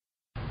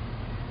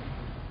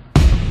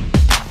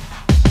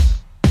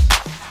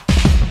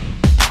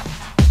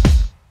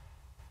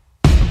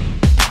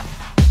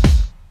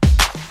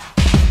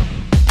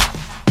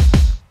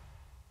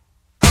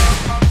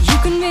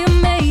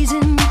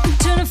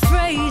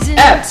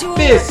Episode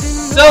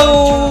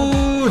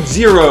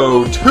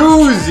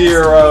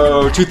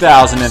 020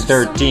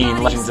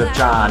 2013 Legends of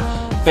John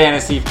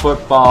Fantasy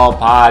Football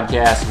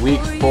Podcast. Week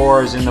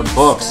 4 is in the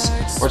books.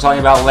 We're talking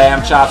about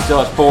Lamb Chop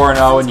still at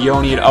 4-0 and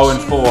Yoni at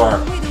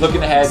 0-4.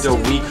 Looking ahead to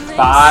Week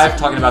 5,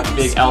 talking about the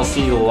big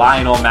LC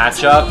Lionel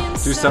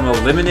matchup. Do some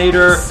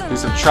Eliminator, do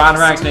some Tron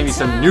Ranks, maybe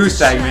some new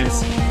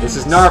segments. This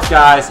is Narf,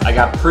 guys. I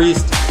got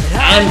Priest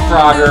and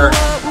Frogger.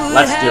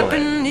 Let's do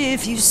it.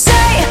 If you say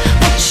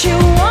what you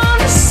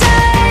want to say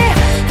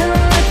and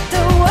let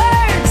the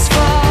words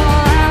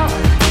fall out.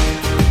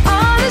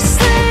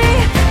 Honestly,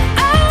 I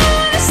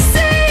want to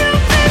see you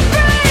be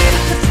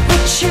brave with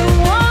what you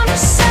want to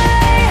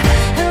say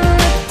and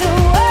let the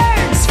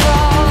words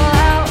fall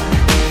out.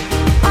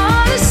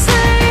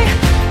 Honestly,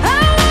 I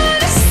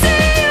want to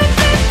see you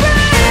be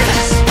brave. I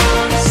just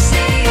want to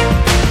see you.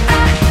 I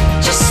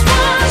just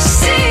want to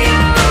see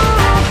you.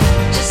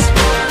 Just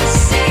want to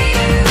see you.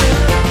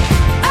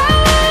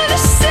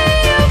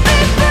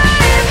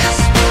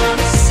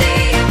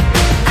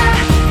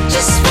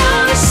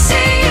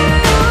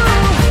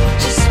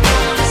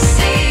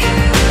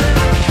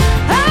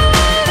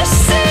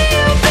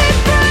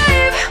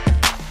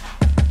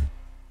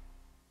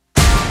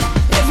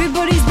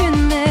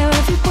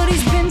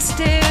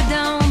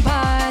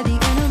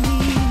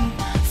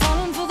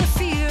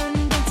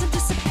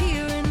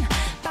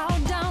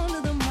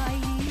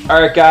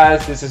 Alright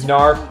guys, this is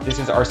Narf. This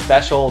is our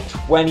special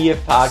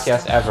 20th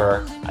podcast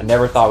ever. I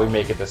never thought we'd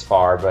make it this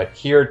far, but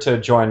here to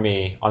join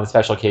me on the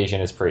special occasion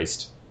is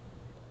Priest.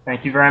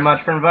 Thank you very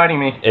much for inviting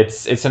me.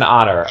 It's an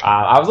honor.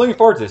 I was looking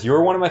forward to this. You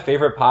were one of my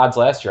favorite pods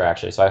last year,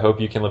 actually, so I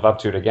hope you can live up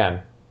to it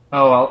again.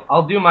 Oh,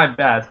 I'll do my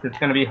best. It's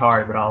going to be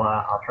hard, but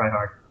I'll try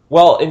hard.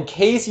 Well, in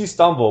case you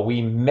stumble,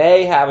 we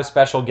may have a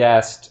special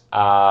guest,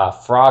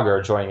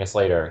 Frogger, joining us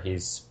later.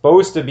 He's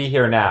supposed to be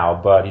here now,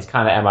 but he's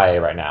kind of MIA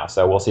right now,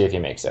 so we'll see if he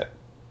makes it.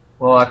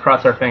 Well,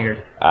 cross our fingers.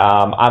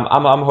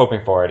 I'm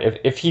hoping for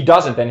it. If he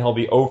doesn't, then he'll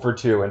be 0 for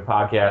 2 in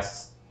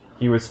podcasts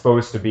he was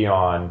supposed to be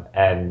on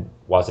and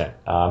wasn't.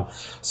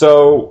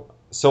 So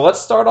let's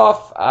start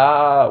off.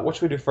 What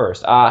should we do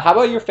first? How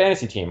about your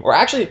fantasy team? Or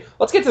actually,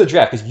 let's get to the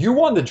draft because you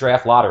won the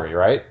draft lottery,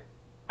 right?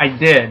 I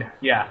did,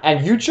 yeah.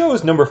 And you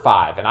chose number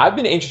 5, and I've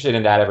been interested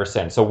in that ever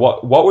since. So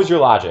what was your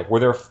logic? Were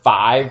there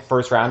 5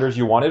 first rounders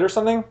you wanted or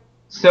something?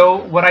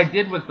 So what I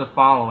did was the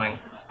following.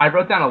 I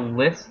wrote down a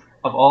list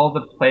of all the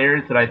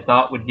players that I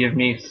thought would give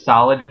me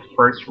solid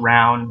first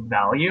round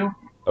value.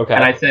 Okay.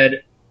 And I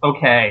said,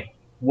 okay,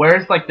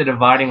 where's like the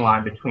dividing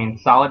line between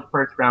solid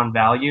first round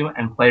value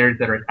and players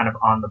that are kind of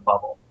on the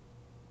bubble?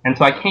 And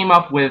so I came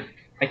up with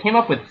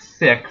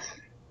 6,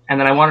 and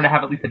then I wanted to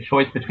have at least a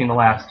choice between the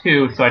last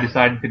 2, so I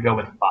decided to go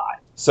with 5.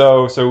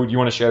 So you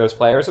want to share those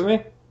players with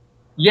me?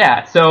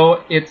 Yeah,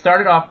 so it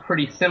started off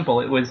pretty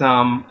simple. It was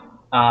Aaron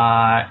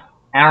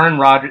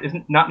Rodgers,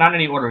 not in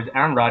any order, it was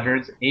Aaron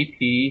Rodgers,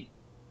 AP,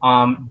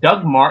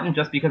 Doug Martin,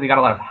 just because he got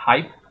a lot of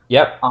hype.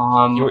 Yep.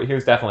 He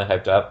was definitely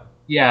hyped up.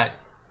 Yeah.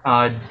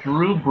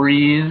 Drew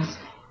Brees,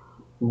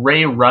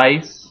 Ray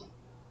Rice,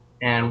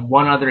 and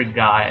one other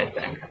guy, I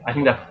think. I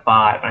think that's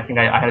 5. I think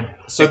I had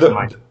 6 in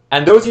mind.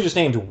 And those you just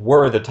named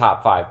were the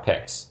top 5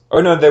 picks.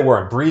 Oh, no, they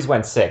weren't. Brees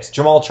went 6.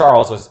 Jamal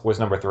Charles was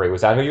number 3. Was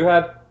that who you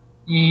had?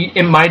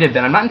 It might have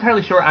been. I'm not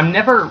entirely sure.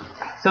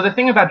 So the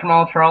thing about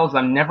Jamal Charles,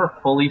 I'm never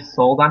fully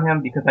sold on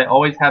him because I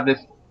always have this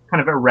kind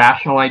of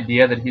irrational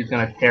idea that he's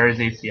going to tear his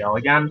ACL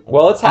again.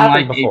 Well, it's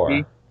happened before.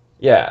 AP.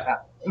 Yeah.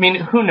 I mean,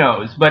 who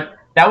knows? But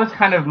that was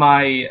kind of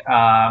my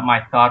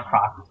my thought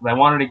process. I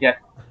wanted to get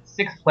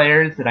 6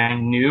 players that I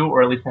knew,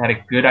 or at least I had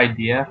a good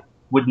idea,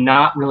 would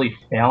not really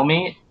fail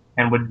me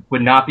and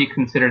would not be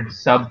considered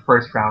sub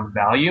first round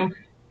value.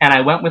 And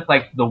I went with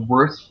like the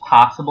worst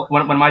possible.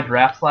 When my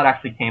draft slot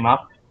actually came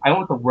up, I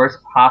went with the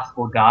worst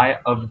possible guy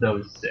of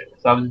those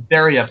 6. So I was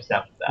very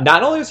upset with that.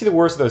 Not only was he the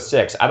worst of those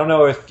 6, I don't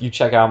know if you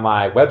check out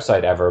my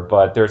website ever,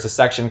 but there's a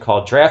section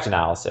called Draft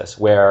Analysis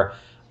where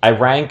I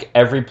rank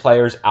every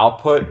player's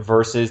output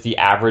versus the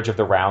average of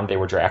the round they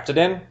were drafted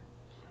in.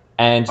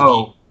 And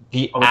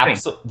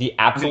the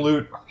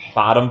absolute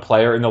bottom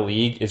player in the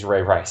league is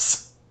Ray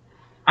Rice.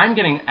 I'm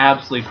getting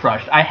absolutely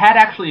crushed. I had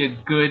actually a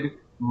good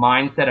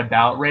mindset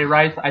about Ray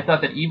Rice. I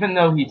thought that even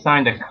though he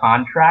signed a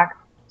contract,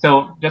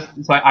 So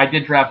I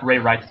did draft Ray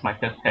Rice as my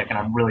 5th pick, and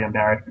I'm really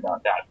embarrassed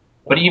about that.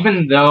 But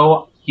even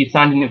though he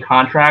signed a new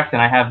contract,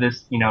 and I have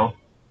this,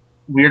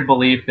 weird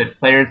belief that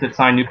players that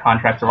sign new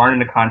contracts or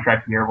aren't in a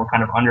contract year will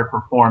kind of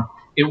underperform,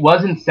 it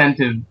was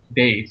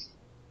incentive-based.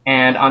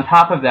 And on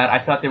top of that, I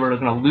thought they were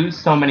going to lose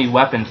so many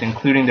weapons,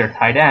 including their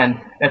tight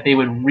end, that they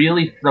would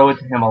really throw it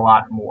to him a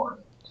lot more.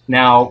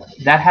 Now,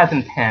 that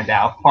hasn't panned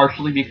out,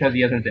 partially because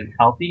he hasn't been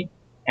healthy,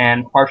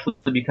 and partially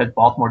because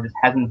Baltimore just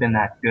hasn't been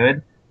that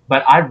good.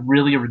 But I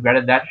really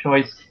regretted that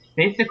choice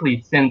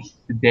basically since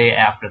the day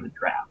after the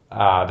draft.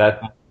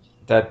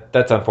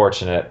 That's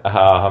unfortunate.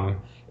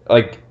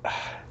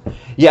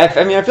 Yeah,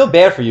 I mean, I feel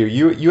bad for you.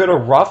 You had a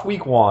rough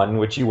week 1,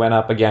 which you went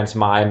up against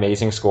my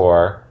amazing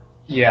score.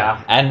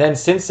 Yeah. And then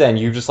since then,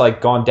 you've just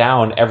gone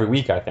down every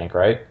week, I think,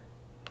 right?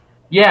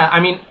 Yeah, I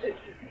mean,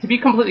 to be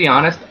completely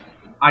honest,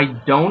 I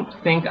don't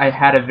think I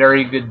had a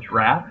very good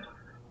draft.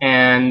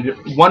 And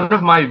one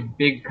of my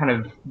big kind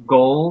of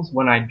goals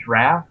when I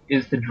draft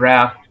is to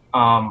draft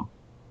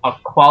a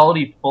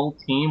quality full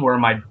team where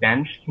my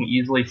bench can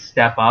easily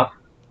step up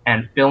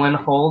and fill in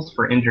holes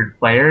for injured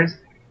players.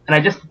 And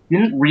I just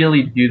didn't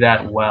really do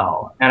that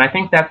well. And I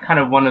think that's kind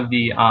of one of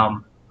the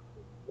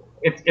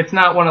it's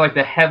not one of like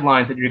the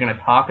headlines that you're going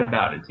to talk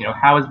about. It's,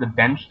 how is the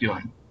bench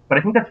doing? But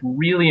I think that's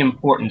really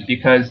important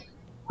because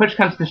push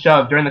comes to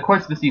shove, during the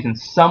course of the season,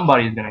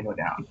 somebody's going to go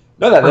down.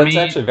 No, that's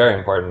actually very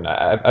important.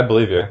 I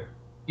believe you.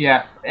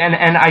 Yeah, and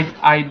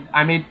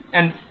I made,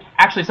 and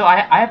actually, so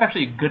I have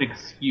actually a good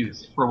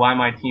excuse for why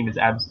my team is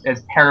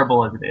as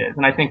terrible as it is,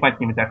 and I think my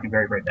team is actually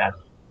very, very bad.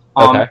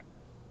 Okay.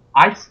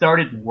 I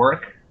started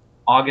work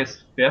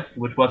August 5th,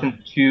 which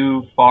wasn't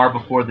too far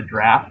before the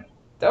draft.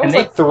 That was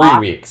and like 3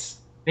 weeks.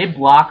 They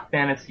block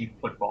fantasy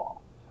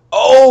football.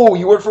 Oh,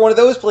 you work for one of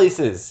those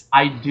places.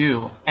 I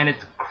do, and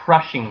it's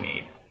crushing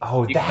me.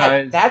 Oh,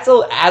 Because- that's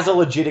a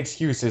legit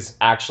excuse.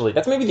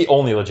 That's maybe the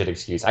only legit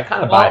excuse. I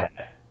kind of buy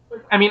that.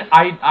 I mean,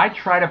 I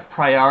try to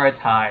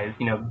prioritize,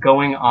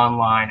 going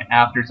online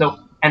after. So,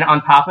 and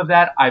on top of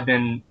that, I've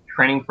been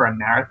training for a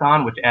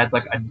marathon, which adds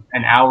like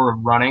an hour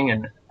of running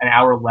and an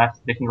hour less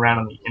sticking around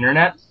on the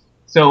internet.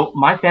 So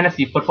my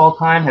fantasy football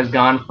time has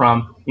gone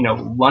from,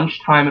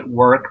 lunchtime at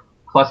work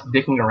plus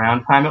dicking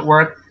around time at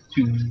work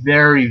to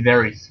very,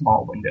 very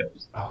small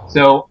windows. Oh.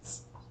 So,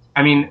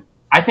 I mean,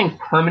 I think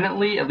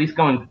permanently, at least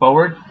going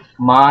forward,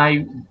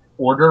 my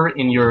order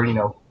in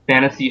your,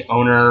 fantasy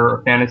owner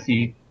or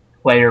fantasy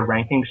player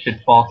ranking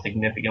should fall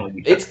significantly.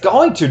 because It's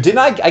going to. Didn't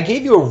I? I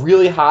gave you a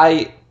really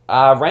high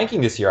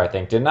ranking this year, I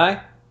think, didn't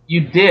I?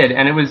 You did,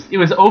 and it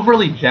was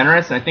overly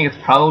generous, and I think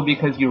it's probably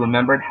because you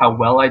remembered how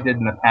well I did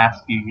in the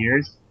past few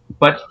years.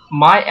 But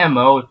my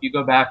MO, if you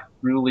go back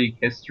through league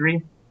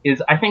history, is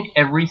I think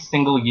every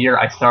single year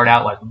I start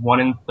out like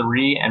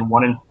 1-3 and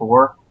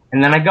 1-4,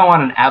 and then I go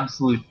on an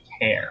absolute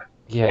tear.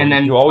 Yeah, And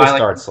then you always by, like,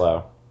 start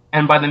slow.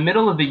 And by the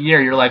middle of the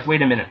year, you're like,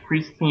 wait a minute,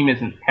 Priest's team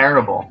isn't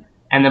terrible.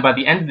 And then by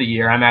the end of the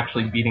year, I'm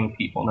actually beating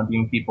people, and I'm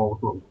beating people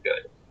who are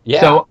good.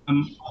 Yeah. So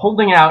I'm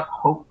holding out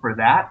hope for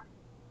that,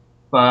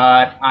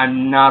 but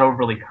I'm not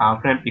overly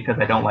confident because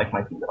I don't like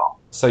my team at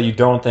all. So you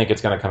don't think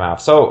it's going to come out.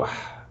 So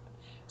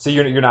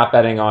you're not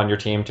betting on your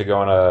team to go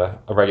on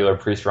a regular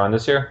Priest run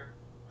this year?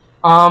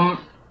 The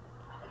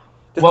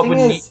The thing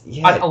is,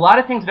 a lot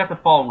of things would have to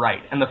fall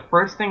right, and the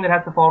first thing that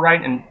has to fall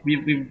right, and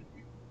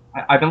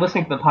I've been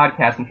listening to the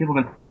podcast, and people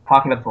have been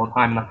talking about this all the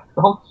time. And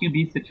the whole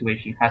QB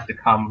situation has to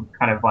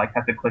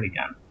click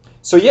again.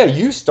 So yeah,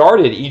 you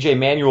started EJ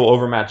Manuel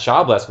over Matt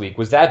Schaub last week.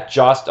 Was that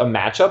just a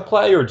matchup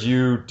play, or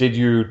did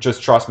you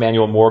just trust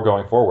Manuel more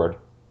going forward?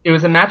 It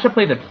was a matchup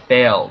play that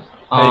failed.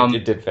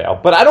 It did fail,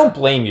 but I don't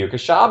blame you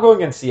because Schaub going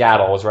against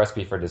Seattle was a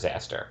recipe for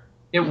disaster.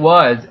 It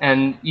was,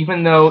 and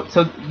even though,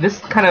 so this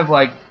kind of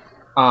like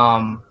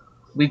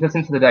leads us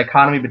into the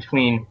dichotomy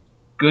between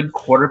good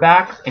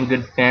quarterbacks and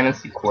good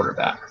fantasy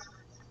quarterbacks.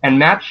 And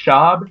Matt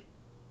Schaub,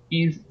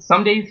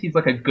 some days he's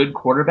like a good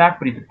quarterback,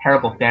 but he's a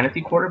terrible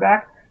fantasy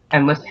quarterback.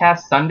 And this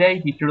past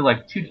Sunday, he threw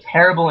like 2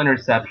 terrible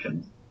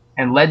interceptions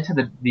and led to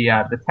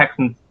the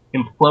Texans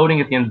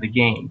imploding at the end of the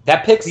game.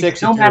 That pick We six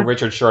he still threw have- to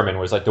Richard Sherman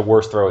was like the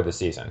worst throw of the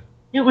season.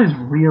 It was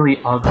really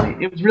ugly.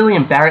 It was really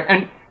embarrassing.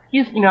 And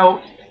he's,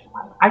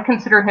 I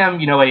consider him,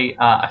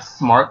 a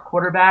smart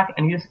quarterback,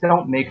 and you just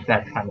don't make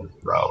that kind of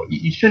throw.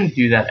 You shouldn't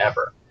do that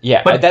ever.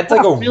 Yeah, But that's he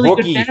like got a really good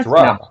rookie fantasy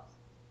throw. numbers.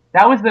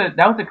 That was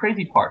the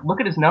crazy part. Look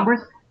at his numbers.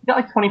 He got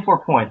like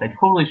 24 points. I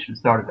totally should have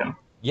started him.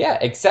 Yeah,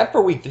 except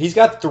for he's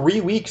got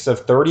 3 weeks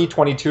of 30,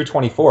 22,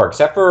 24.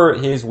 Except for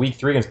his week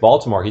 3 against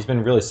Baltimore, he's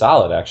been really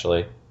solid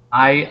actually.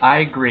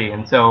 I agree,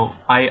 and so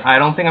I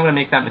don't think I'm going to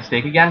make that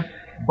mistake again.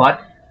 But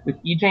with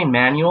EJ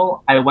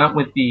Manuel, I went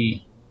with the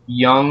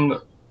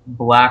young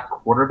black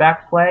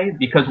quarterback play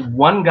because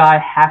one guy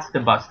has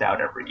to bust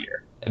out every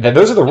year. And then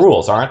those are the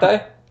rules, aren't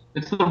they?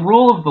 It's the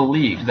rule of the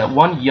league that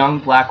one young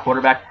black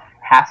quarterback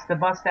has to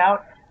bust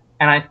out,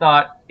 and I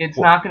thought it's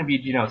not going to be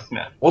Geno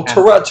Smith. Well,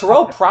 And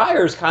Terrell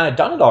Pryor's kind of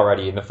done it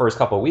already in the first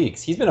couple of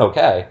weeks. He's been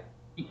okay.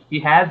 he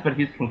has, but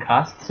he's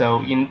concussed,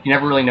 so you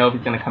never really know if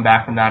he's going to come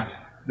back from that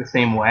the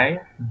same way.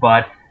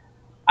 But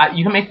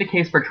you can make the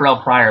case for Terrell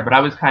Pryor, but I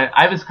was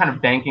kind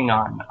of banking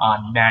on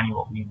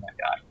Manuel being that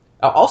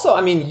guy. Also,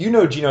 I mean, you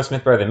know Geno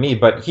Smith better than me,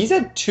 but he's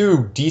had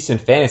 2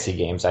 decent fantasy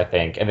games, I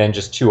think, and then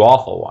just 2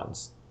 awful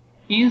ones.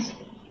 He's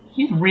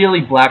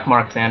really black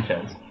Mark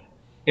Sanchez.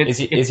 Is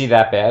he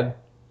that bad?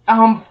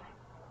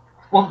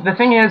 Well, the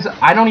thing is,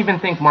 I don't even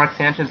think Mark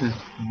Sanchez is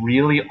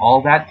really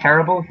all that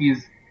terrible.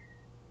 He's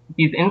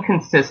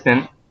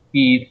inconsistent.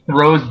 He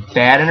throws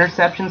bad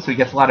interceptions, so he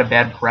gets a lot of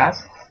bad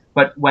press.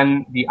 But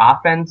when he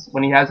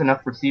has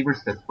enough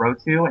receivers to throw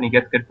to and he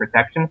gets good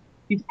protection,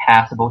 he's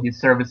passable, he's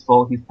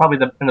serviceable, he's probably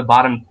in the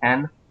bottom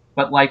 10.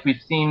 But like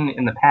we've seen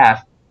in the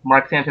past,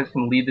 Mark Sanchez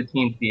can lead the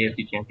team to the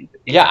AFC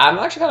Championship game. Yeah, I'm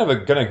actually kind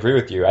of going to agree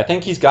with you. I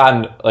think he's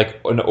gotten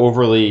like an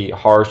overly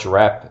harsh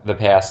rep the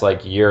past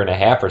like year and a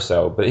half or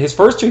so. But his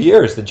first 2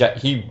 years, he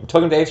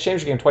took him to the AFC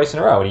Championship game twice in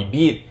a row, and he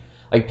beat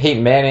like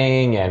Peyton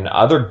Manning and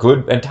other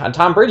good, and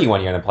Tom Brady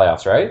one year in the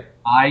playoffs, right?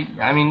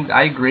 I mean,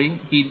 I agree.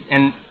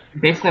 And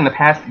basically in the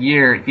past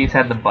year, he's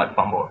had the butt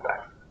fumble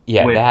effect.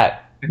 Yeah, Which,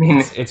 that. I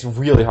mean, It's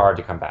really hard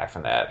to come back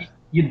from that.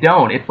 you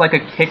don't. It's like a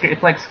kicker.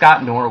 It's like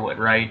Scott Norwood,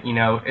 right? You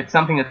know, it's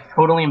something that's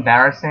totally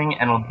embarrassing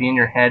and will be in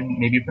your head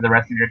maybe for the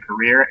rest of your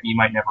career, and you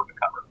might never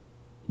recover.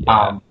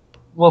 Yeah.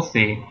 We'll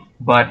see.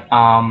 But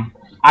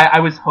I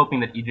was hoping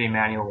that EJ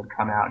Manuel would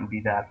come out and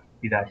be that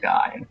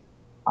guy.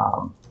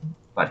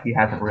 But he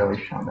hasn't really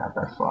shown that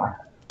thus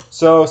far.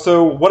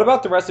 So what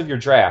about the rest of your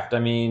draft? I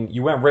mean,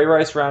 you went Ray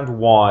Rice round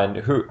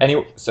 1.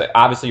 So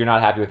obviously you're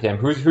not happy with him.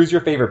 Who's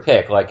your favorite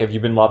pick? Like, have you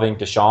been loving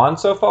Deshaun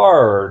so far,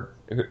 or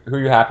who are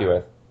you happy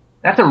with?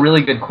 That's a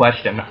really good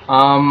question. You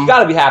got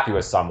to be happy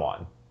with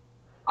someone.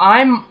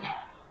 I'm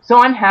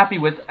happy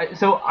with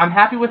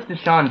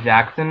Deshaun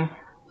Jackson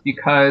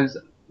because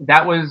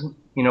that was,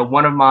 you know,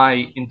 one of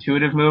my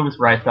intuitive moves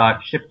where I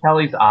thought Chip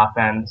Kelly's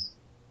offense,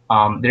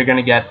 they're going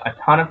to get a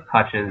ton of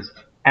touches,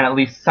 and at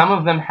least some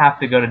of them have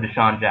to go to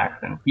Deshaun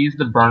Jackson. He's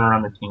the burner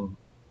on the team.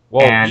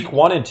 Well, And- week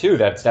 1 and 2,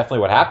 that's definitely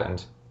what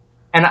happened.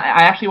 And I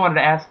actually wanted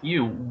to ask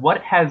you,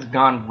 what has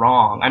gone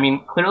wrong? I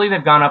mean, clearly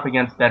they've gone up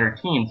against better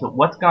teams, but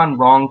what's gone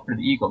wrong for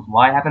the Eagles?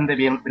 Why haven't they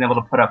been able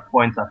to put up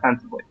points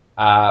offensively?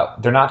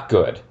 They're not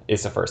good,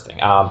 is the first thing.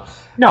 No,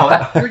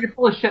 you're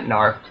full of shit,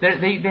 Nar.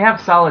 They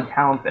have solid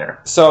talent there.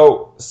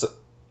 So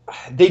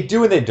they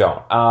do and they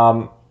don't.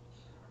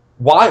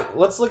 Why?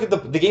 Let's look at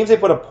the games they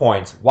put up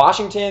points.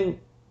 Washington,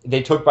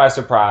 they took by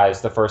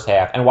surprise the first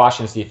half, and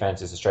Washington's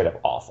defense is straight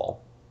up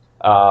awful.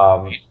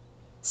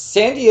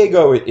 San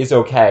Diego is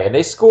okay, and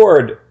they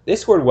scored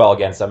well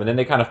against them, and then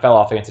they kind of fell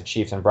off against the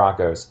Chiefs and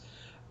Broncos.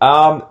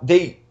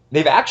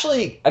 They've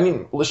actually, I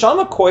mean,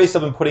 LaShawn McCoy has still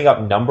been putting up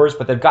numbers,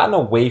 but they've gotten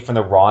away from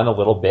the run a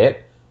little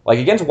bit. Like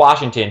against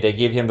Washington, they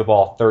gave him the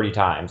ball 30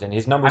 times, and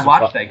his numbers. I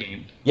watched that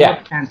game. Yeah. It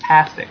looked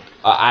fantastic.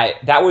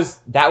 That was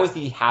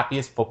the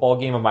happiest football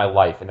game of my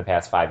life in the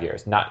past 5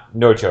 years.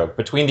 No joke.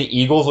 Between the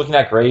Eagles looking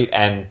that great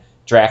and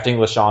drafting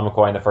LaShawn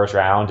McCoy in the first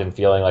round and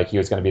feeling like he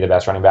was going to be the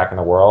best running back in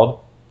the world,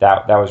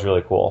 that was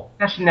really cool.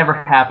 That should never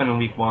happen in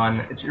week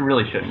 1. It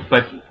really shouldn't.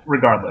 But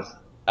regardless,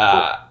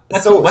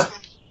 what's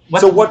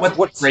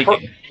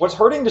breaking? What's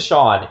hurting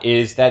Deshaun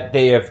is that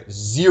they have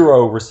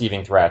 0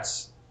 receiving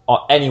threats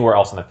anywhere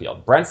else on the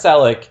field. Brent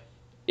Selleck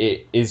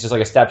is just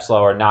like a step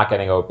slower, not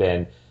getting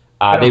open.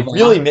 They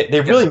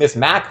really miss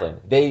Macklin.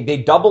 They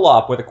double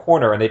up with a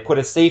corner and they put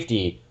a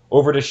safety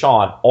over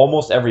Deshaun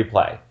almost every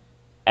play.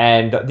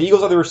 And the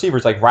Eagles' other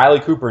receivers like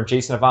Riley Cooper and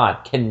Jason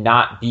Avant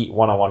cannot beat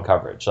one-on-one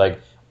coverage.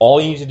 Like, all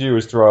you need to do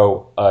is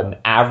throw an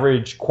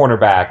average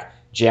cornerback,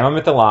 jam them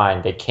at the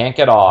line. They can't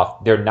get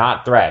off. They're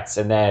not threats.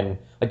 And then,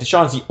 like,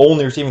 Deshaun's the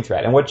only receiving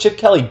threat. And what Chip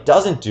Kelly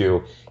doesn't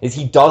do is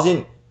he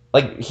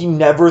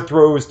never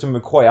throws to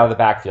McCoy out of the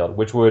backfield,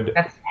 which would...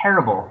 That's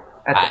terrible.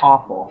 That's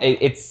awful.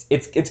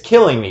 It's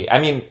killing me. I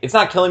mean, it's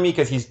not killing me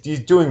because he's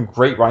doing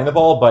great running the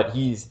ball, but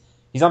he's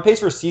on pace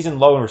for a season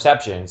low in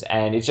receptions,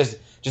 and it's just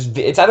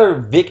it's either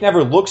Vic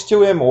never looks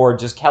to him or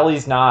just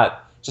Kelly's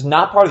not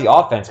part of the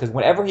offense, because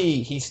whenever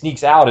he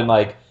sneaks out and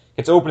like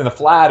gets open in the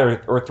flat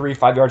or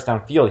 3-5 yards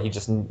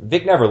downfield,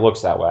 Vic never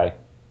looks that way.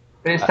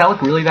 Is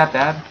Selleck really that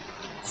bad?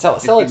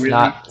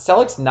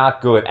 Selleck's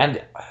not good.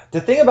 And the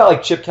thing about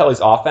like Chip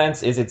Kelly's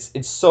offense is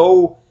it's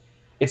so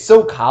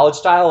college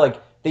style.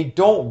 Like, they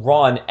don't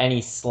run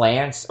any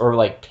slants or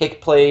like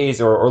pick plays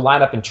or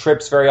line up in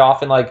trips very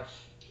often. Like,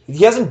 he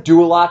doesn't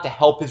do a lot to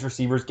help his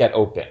receivers get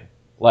open.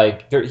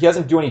 Like, he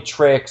doesn't do any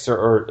tricks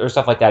or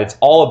stuff like that. It's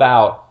all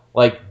about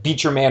like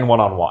beat your man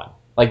one-on-one.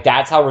 Like,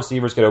 that's how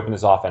receivers get open in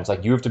this offense.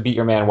 Like, you have to beat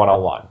your man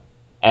one-on-one.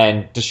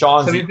 And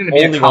Deshaun's So he's going to be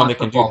the only a one that college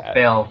can do football that.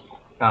 fail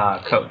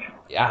coach.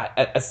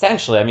 Yeah,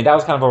 essentially. I mean, that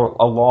was kind of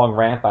a long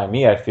rant by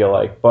me, I feel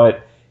like.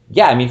 But,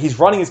 yeah, I mean, he's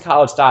running his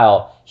college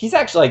style. He's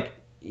actually, like,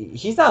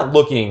 he's not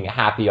looking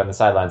happy on the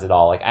sidelines at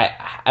all. Like,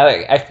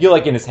 I feel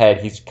like in his head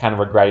he's kind of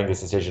regretting this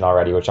decision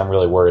already, which I'm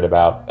really worried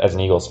about as an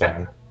Eagles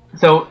fan.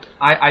 So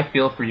I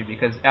feel for you,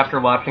 because after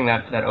watching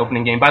that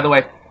opening game, by the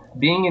way,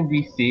 being in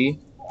D.C.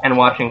 and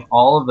watching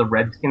all of the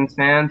Redskins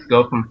fans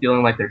go from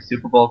feeling like they're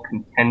Super Bowl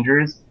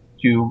contenders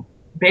to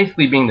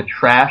basically being the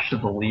trash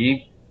of the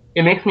league,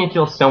 it makes me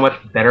feel so much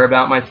better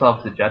about myself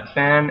as a Jets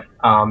fan,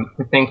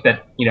 to think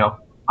that, you know,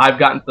 I've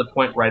gotten to the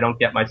point where I don't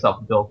get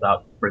myself built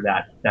up for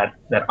that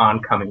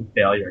oncoming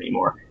failure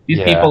anymore.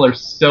 These people are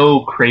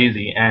so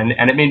crazy, and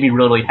it made me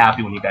really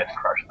happy when you guys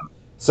crushed them.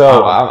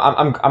 So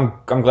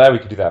I'm glad we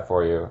could do that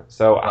for you.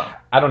 So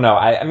I don't know.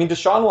 I mean,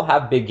 Deshaun will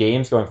have big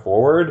games going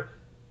forward,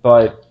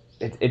 but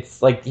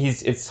it's like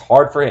it's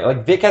hard for him.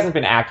 Like, Vic hasn't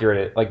been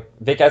accurate. Like,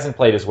 Vic hasn't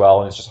played as well,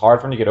 and it's just hard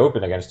for him to get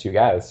open against two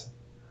guys.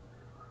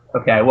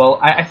 Okay, well,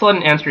 I still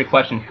didn't answer your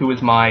question. Who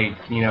was my,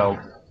 you know,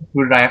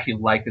 who did I actually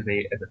like as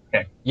a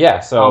pick? Yeah,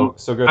 so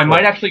good. I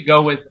might actually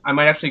go with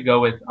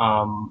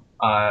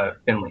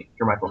Finley,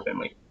 Jermichael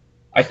Finley.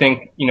 I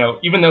think, you know,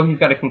 even though he's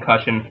got a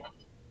concussion,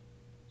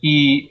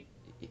 he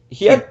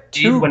had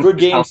 2 good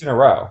games in a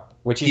row,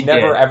 which he's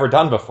never ever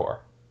done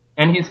before.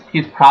 And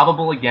he's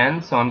probable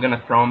again, so I'm going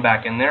to throw him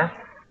back in there.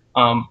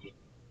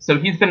 So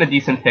he's been a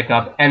decent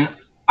pickup, and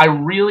I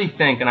really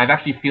think, and I've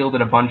actually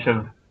fielded a bunch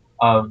of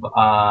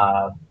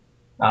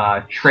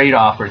trade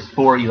offers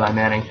for Eli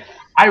Manning.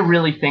 I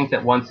really think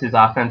that once his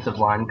offensive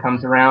line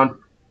comes around,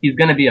 he's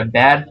going to be a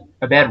bad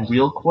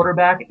real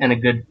quarterback and a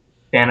good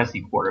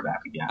fantasy quarterback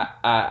again.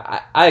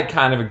 I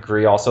kind of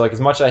agree. Also, like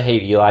as much as I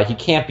hate Eli, he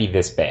can't be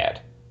this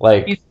bad.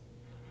 Like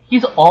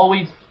He's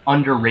always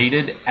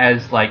underrated,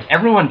 as like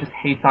everyone just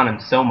hates on him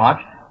so much.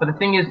 But the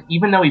thing is,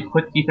 even though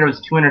he throws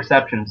 2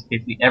 interceptions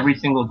basically every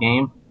single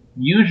game,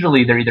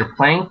 usually they're either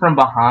playing from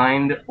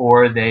behind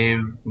or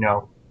they've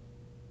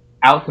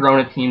outthrown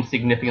a team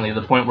significantly to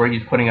the point where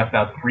he's putting up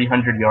about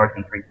 300 yards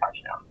and 3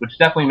 touchdowns, which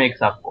definitely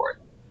makes up for it.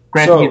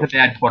 Granted, he's a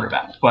bad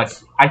quarterback,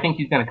 but I think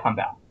he's going to come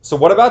back. So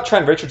what about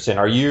Trent Richardson?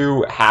 Are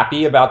you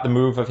happy about the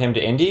move of him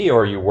to Indy,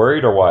 or are you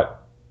worried, or what?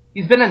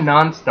 He's been a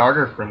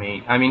non-starter for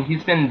me. I mean,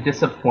 he's been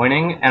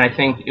disappointing, and I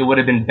think it would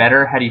have been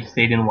better had he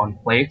stayed in one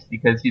place,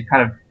 because he's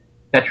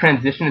that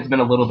transition has been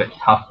a little bit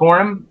tough for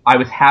him. I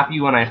was happy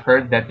when I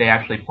heard that they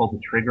actually pulled the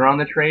trigger on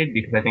the trade,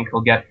 because I think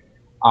he'll get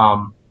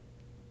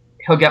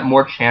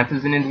more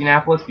chances in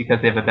Indianapolis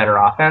because they have a better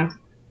offense.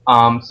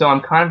 So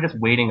I'm kind of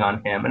just waiting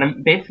on him. And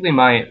I'm basically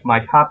my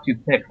top 2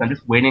 picks, I'm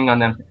just waiting on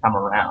them to come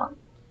around.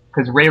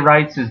 Because Ray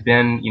Rice has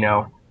been,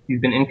 he's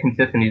been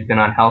inconsistent, he's been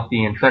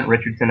unhealthy, and Trent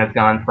Richardson has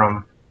gone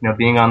from,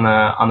 being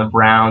on the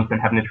Browns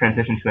and having to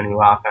transition to a new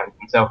offense.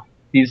 And so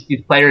these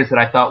players that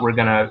I thought were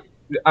gonna,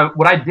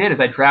 what I did is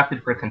I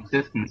drafted for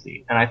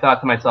consistency. And I thought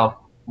to myself,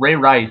 Ray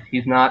Rice,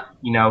 he's not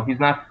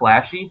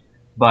flashy,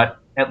 but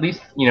at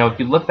least, if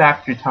you look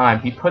back through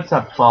time, he puts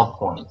up 12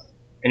 points.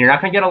 And you're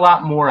not going to get a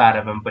lot more out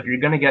of him, but you're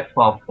going to get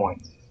 12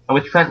 points. And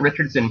with Trent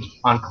Richardson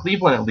on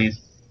Cleveland, at least,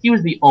 he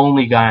was the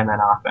only guy in that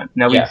offense.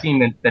 Now, we've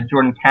seen that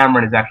Jordan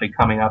Cameron is actually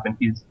coming up, and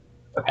he's...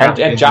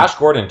 And Josh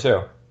Gordon,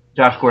 too.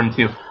 Josh Gordon,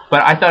 too.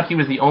 But I thought he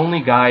was the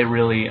only guy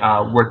really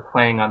worth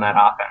playing on that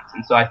offense.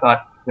 And so I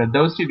thought,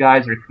 those 2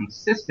 guys are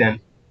consistent,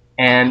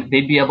 and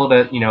they'd be able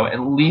to, at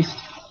least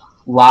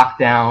lock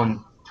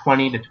down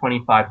 20 to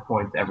 25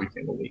 points every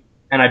single week.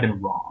 And I've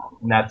been wrong.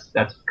 And that's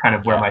kind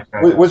of where my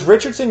strength was.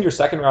 Richardson your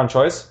second-round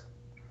choice?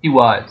 He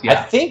was, yeah.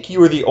 I think you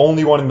were the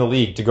only one in the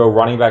league to go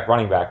running back,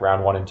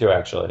 round 1 and 2,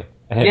 actually.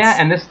 And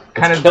and this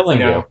kind of killing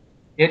you.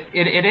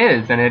 It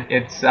is, and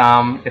it's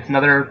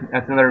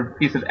another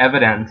piece of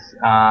evidence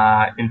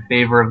in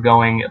favor of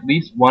going at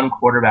least one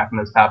quarterback in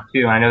those top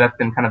 2. And I know that's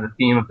been kind of the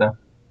theme of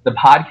the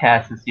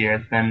podcast this year.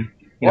 It's been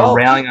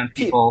railing on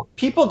people.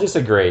 People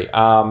disagree.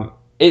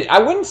 I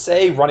wouldn't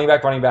say running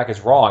back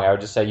is wrong. I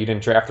would just say you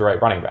didn't draft the right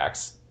running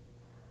backs.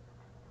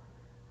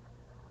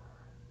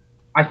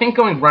 I think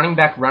going running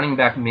back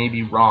may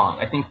be wrong.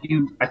 I think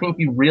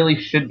you really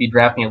should be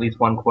drafting at least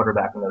one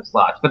quarterback in those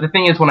slots. But the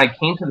thing is, when I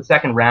came to the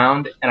second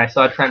round and I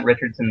saw Trent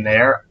Richardson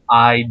there,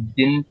 I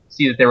didn't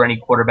see that there were any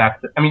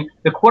quarterbacks. I mean,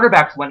 the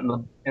quarterbacks went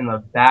in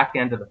the back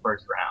end of the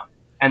first round,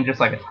 and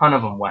just like a ton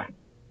of them went.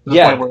 To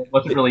the point where it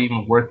wasn't really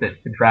even worth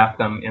it to draft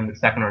them in the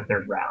second or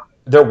third round.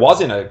 There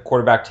wasn't a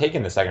quarterback taken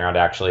in the second round,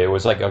 actually. It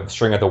was like a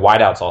string of the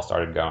wideouts all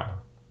started going.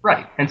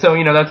 Right. And so,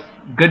 that's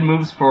good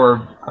moves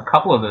for a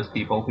couple of those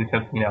people who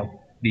took,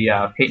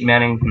 the Peyton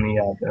Mannings and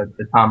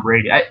the Tom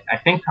Brady. I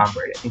think Tom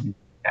Brady. I think he's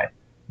okay.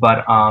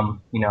 But,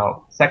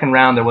 second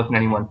round, there wasn't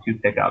anyone to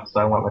pick up, so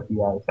I went with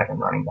the second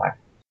running back.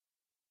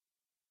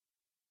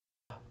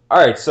 All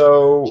right,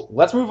 so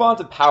let's move on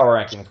to power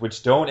rankings,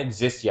 which don't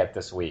exist yet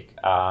this week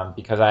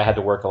because I had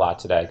to work a lot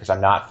today because I'm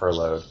not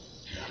furloughed.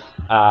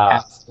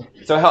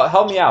 So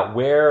help me out.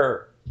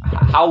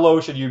 How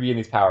low should you be in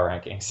these power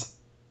rankings?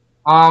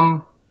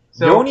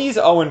 So Yoni's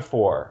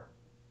 0-4.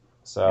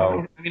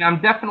 So I mean,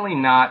 I'm definitely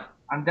not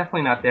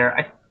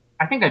there.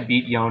 I think I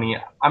beat Yoni.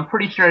 I'm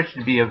pretty sure I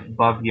should be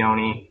above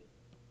Yoni.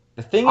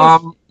 The thing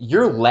is,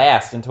 you're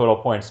last in total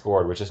points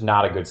scored, which is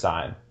not a good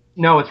sign.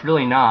 No, it's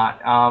really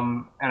not.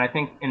 And I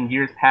think in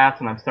years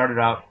past, when I've started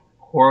out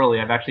poorly,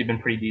 I've actually been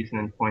pretty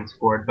decent in points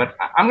scored. But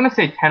I'm going to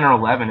say 10 or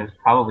 11 is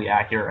probably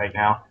accurate right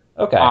now.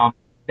 Okay.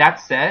 That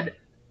said,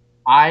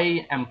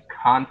 I am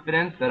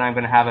confident that I'm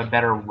going to have a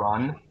better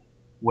run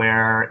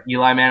where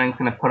Eli Manning's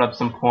going to put up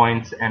some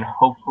points and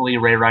hopefully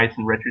Ray Rice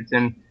and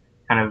Richardson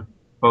kind of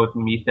both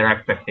meet their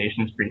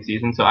expectations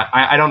preseason. So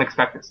I don't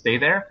expect to stay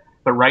there.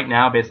 But right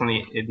now, based on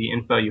the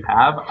info you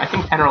have, I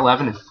think 10 or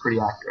 11 is pretty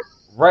accurate.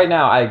 Right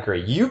now, I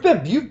agree. You've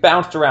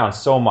bounced around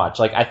so much.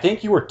 Like, I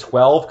think you were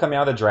 12 coming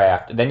out of the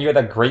draft, and then you had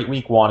that great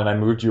week 1, and I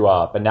moved you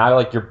up, and now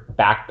you're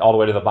back all the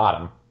way to the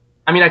bottom.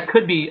 I mean, I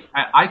could make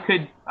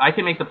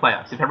the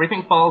playoffs if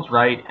everything falls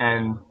right,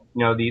 and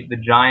the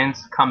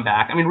Giants come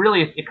back. I mean,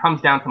 really, it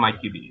comes down to my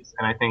QBs,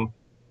 and I think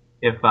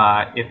if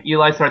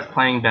Eli starts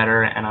playing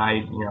better, and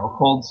I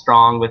hold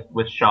strong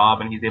with Schaub,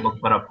 and he's able to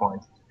put up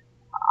points,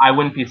 I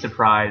wouldn't be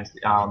surprised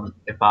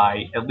if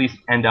I at least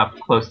end up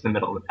close to the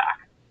middle of the pack.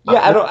 But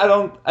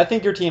yeah, I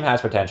think your team has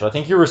potential. I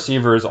think your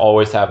receivers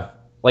always have,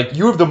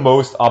 you have the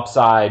most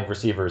upside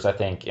receivers, I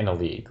think, in the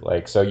league.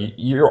 So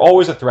you're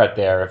always a threat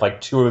there. If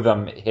 2 of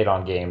them hit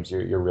on games,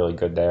 you're really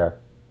good there.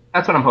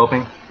 That's what I'm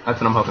hoping.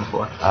 That's what I'm hoping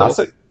for.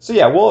 So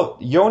yeah, well,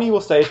 Yoni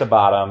will stay at the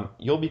bottom.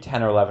 You'll be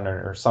 10 or 11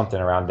 or something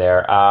around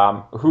there.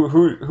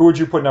 Who would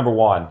you put number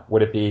one?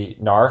 Would it be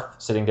Narf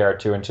sitting there at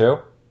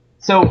 2-2?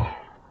 So,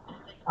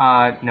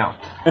 no.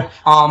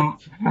 Um,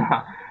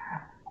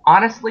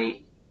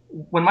 honestly,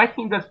 when my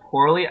team does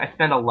poorly, I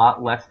spend a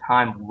lot less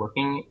time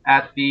looking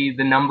at the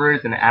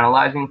numbers and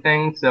analyzing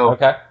things. So,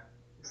 Okay.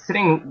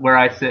 sitting where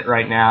I sit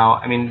right now,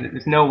 I mean,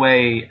 there's no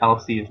way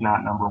LC is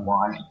not number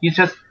one. He's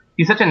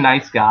such a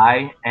nice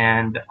guy,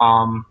 and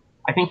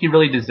I think he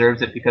really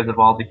deserves it because of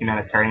all the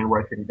humanitarian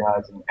work that he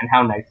does and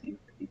how nice he is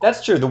to people.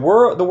 That's true. The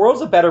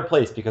world's a better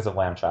place because of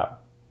Lamb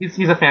Chop.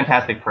 He's a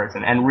fantastic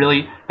person, and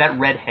really, that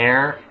red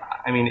hair,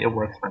 I mean, it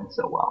works for him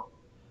so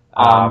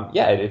well.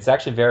 Yeah, it's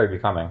actually very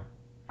becoming.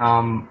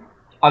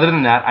 Other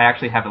than that, I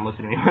actually haven't looked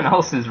at anyone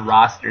else's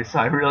roster, so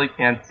I really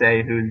can't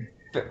say who's.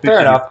 Fair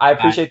enough. I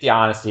appreciate the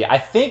honesty. I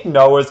think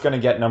Noah's going to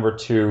get number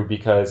two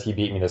because he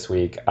beat me this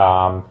week.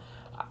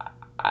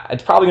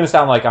 It's probably going to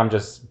sound like I'm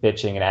just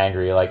bitching and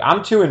angry. Like, I'm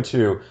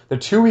 2-2. The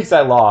 2 weeks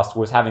I lost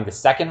was having the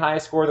second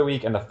highest score of the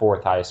week and the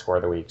fourth highest score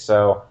of the week.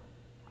 So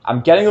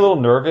I'm getting a little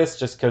nervous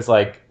just because,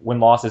 like, when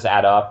losses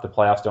add up, the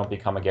playoffs don't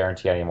become a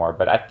guarantee anymore.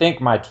 But I think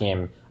my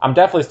team, I'm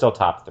definitely still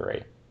top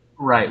three.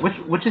 Right.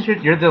 Which is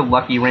you're the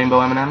lucky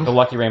rainbow M&Ms? The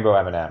Lucky Rainbow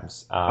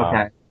M&Ms.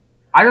 Okay.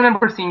 I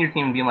remember seeing your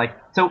team and being like,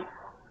 so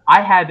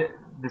I had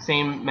the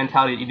same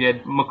mentality that you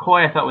did.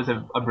 McCoy I thought was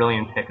a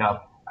brilliant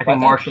pickup. I think Well,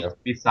 thank Marshall you.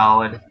 would be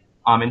solid.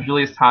 And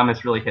Julius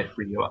Thomas really hit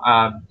for you.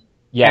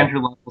 Yeah.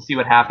 Andrew Luck, we'll see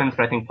what happens,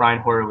 but I think Brian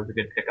Hoyer was a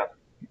good pickup.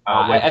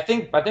 I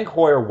think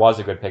Hoyer was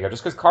a good pickup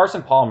just because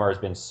Carson Palmer has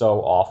been so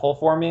awful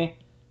for me.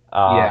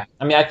 Yeah.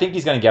 I mean, I think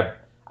he's going to get.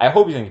 I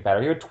hope he's going to get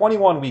better. He had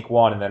 21 week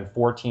one and then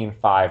 14,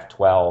 5,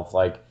 12.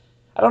 Like,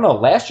 I don't know.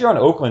 Last year on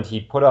Oakland, he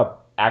put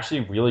up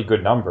actually really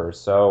good numbers.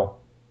 So,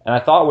 and I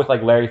thought with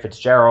like Larry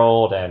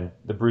Fitzgerald and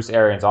the Bruce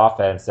Arians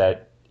offense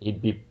that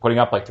he'd be putting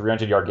up like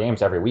 300-yard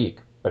games every week,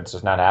 but it's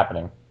just not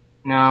happening.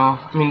 No,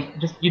 I mean,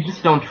 you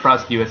just don't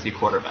trust USC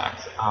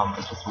quarterbacks.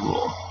 It's just a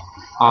rule.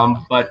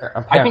 But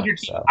I think your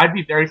team. So. I'd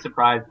be very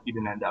surprised if you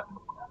didn't end up in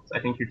the playoffs.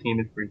 I think your team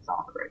is pretty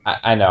solid right now.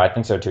 I know. I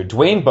think so too.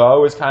 Dwayne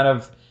Bowe is kind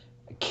of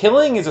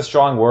killing is a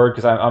strong word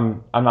because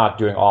I'm not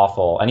doing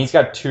awful, and he's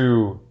got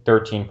two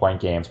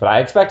 13-point games. But I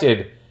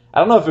expected. I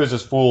don't know if it was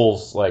just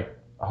fool's like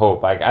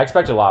hope. I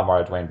expected a lot more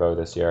of Dwayne Bowe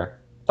this year.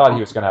 Thought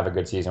he was going to have a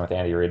good season with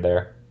Andy Reid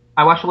there.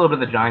 I watched a little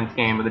bit of the Giants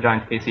game, or the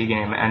Giants KC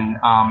game, and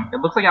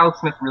it looks like Alex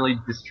Smith really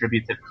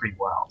distributes it pretty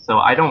well. So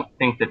I don't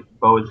think that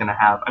Bo is going to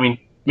have. I mean,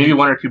 maybe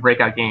one or two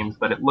breakout games,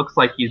 but it looks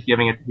like he's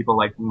giving it to people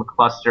like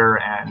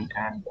McCluster and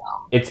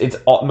It's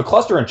all,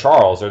 McCluster and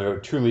Charles are the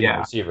two leading Yeah.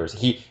 receivers.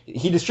 He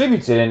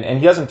distributes it and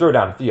he doesn't throw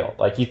downfield.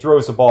 Like he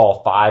throws the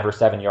ball 5 or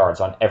 7 yards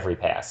on every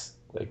pass.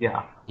 Like,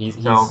 yeah.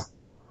 he's So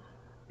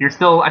you're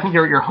still. I think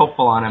you're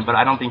hopeful on him, but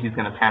I don't think he's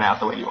going to pan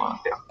out the way you want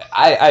him to.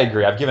 I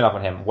agree. I've given up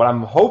on him. What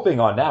I'm hoping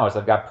on now is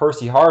I've got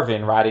Percy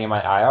Harvin riding in my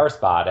IR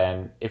spot,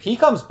 and if he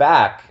comes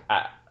back,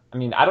 I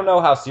mean, I don't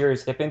know how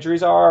serious hip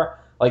injuries are.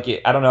 Like,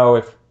 I don't know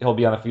if he'll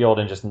be on the field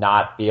and just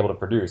not be able to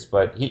produce,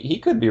 but he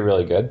could be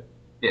really good.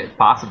 It's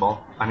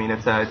possible. I mean,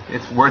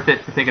 it's worth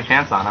it to take a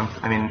chance on him.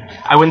 I mean,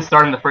 I wouldn't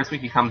start him the first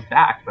week he comes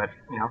back, but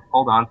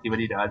hold on, see what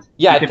he does.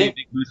 Yeah, he I could think-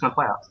 be a big boost in the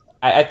playoffs.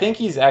 I think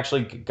he's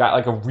actually got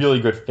like a really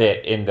good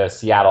fit in the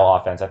Seattle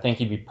offense. I think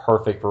he'd be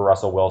perfect for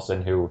Russell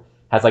Wilson, who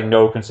has like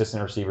no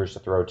consistent receivers to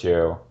throw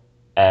to,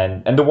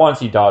 and the ones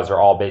he does are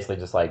all basically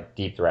just like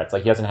deep threats.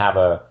 Like he doesn't have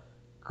a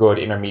good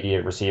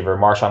intermediate receiver.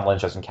 Marshawn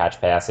Lynch doesn't catch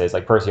passes.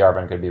 Like Percy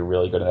Harvin could be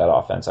really good in that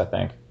offense, I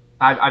think.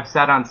 I've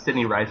sat on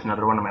Sidney Rice,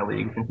 another one of my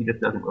leagues, and he just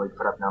doesn't really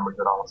put up numbers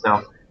at all.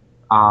 So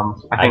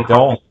I think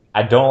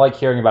I don't like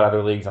hearing about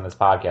other leagues on this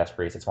podcast,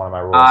 Priest. It's one of my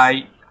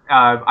rules.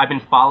 I've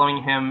been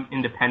following him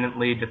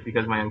independently just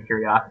because of my own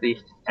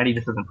curiosity, and he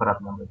just doesn't put up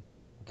numbers.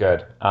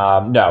 Good.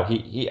 No,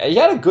 he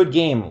had a good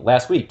game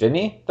last week, didn't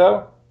he?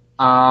 Though.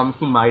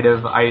 He might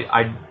have.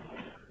 I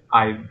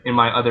in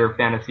my other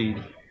fantasy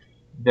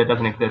that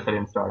doesn't exist, I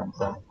didn't start him.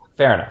 So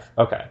Fair enough.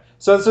 Okay.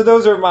 So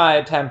those are my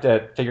attempt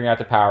at figuring out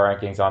the power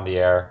rankings on the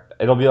air.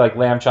 It'll be like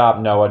Lamb Chop,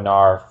 Noah,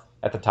 Narf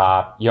at the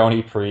top,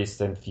 Yoni, Priest,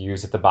 and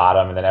Fuse at the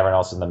bottom, and then everyone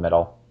else in the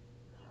middle.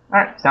 all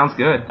right, sounds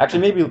good.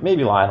 Actually,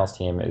 maybe Lionel's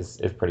team is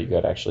pretty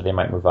good. Actually, they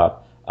might move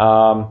up.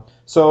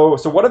 So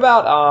what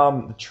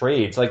about the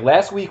trades? Like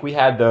last week, we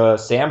had the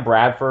Sam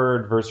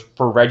Bradford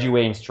for Reggie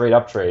Wayne straight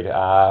up trade.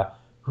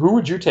 Who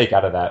would you take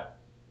out of that?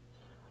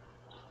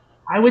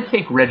 I would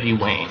take Reggie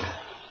Wayne.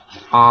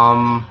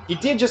 He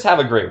did just have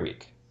a great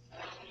week.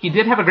 He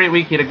did have a great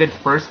week. He had a good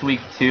first week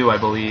too, I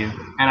believe,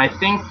 and I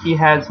think he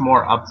has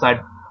more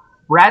upside.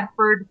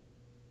 Bradford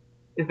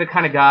is the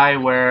kind of guy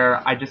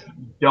where I just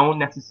don't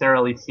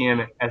necessarily see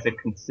him as a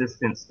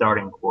consistent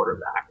starting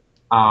quarterback.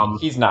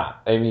 He's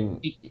not. I mean,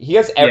 he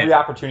has every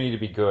opportunity to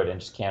be good and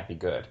just can't be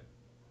good.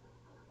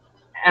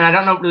 And I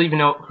don't really even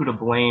know who to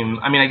blame.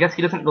 I mean, I guess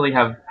he doesn't really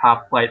have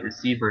top flight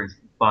receivers,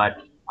 but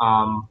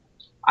I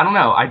don't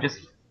know.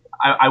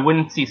 I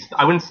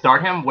wouldn't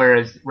start him,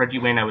 whereas Reggie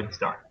Wayne I would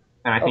start,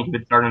 and I think he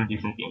would start on a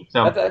decent team.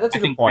 So That's a I good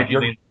think point. Reggie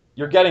Wayne,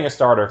 You're getting a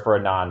starter for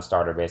a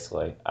non-starter,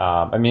 basically.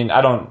 I mean,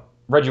 I don't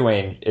Reggie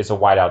Wayne is a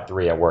wideout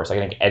 3 at worst. I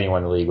think anyone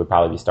in the league would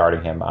probably be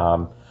starting him.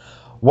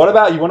 What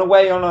about, you want to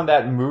weigh in on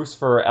that Moose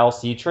for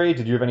LC trade?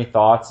 Did you have any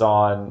thoughts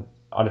on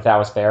if that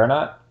was fair or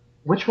not?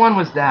 Which one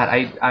was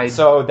that?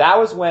 So that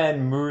was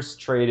when Moose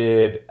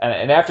traded,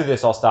 and after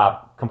this I'll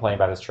stop complaining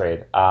about this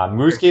trade.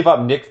 Moose gave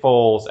up Nick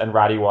Foles and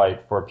Roddy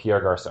White for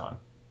Pierre Garçon.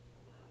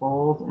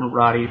 Foles and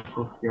Roddy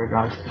for Pierre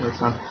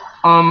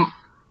Garçon.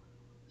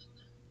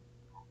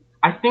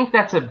 I think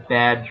that's a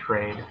bad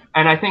trade,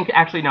 and I think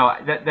actually no,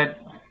 that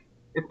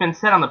it's been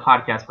said on the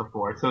podcast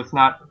before, so it's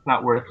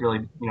not worth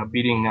really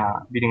beating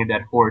a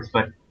dead horse.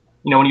 But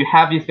when you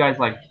have these guys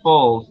like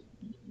Foles,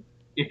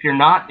 if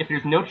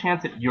there's no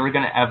chance that you're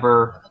going to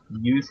ever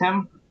use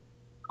him,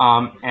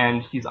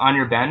 and he's on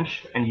your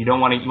bench, and you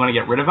want to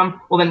get rid of him,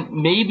 well then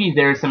maybe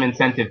there's some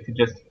incentive to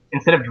just,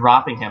 instead of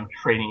dropping him,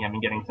 trading him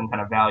and getting some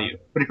kind of value.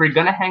 But if you're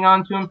going to hang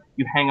on to him,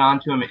 you hang on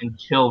to him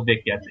until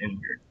Vic gets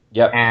injured.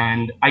 Yep.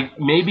 And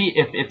maybe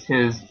if it's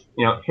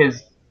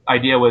his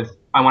idea was,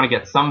 I want to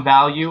get some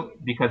value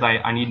because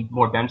I need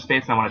more bench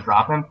space and I want to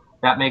drop him,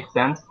 that makes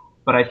sense.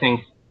 But I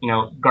think,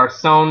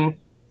 Garçon,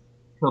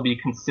 he'll be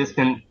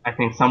consistent, I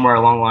think, somewhere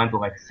along the lines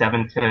of like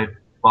 7 to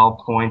 12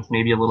 points,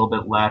 maybe a little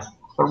bit less.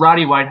 But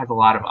Roddy White has a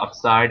lot of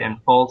upside, and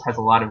Foles has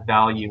a lot of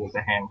value as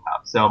a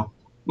handcuff. So,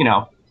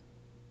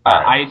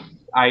 Right.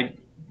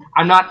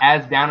 I'm not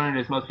as down on it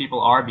as most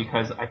people are,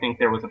 because I think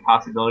there was a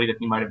possibility that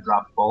he might have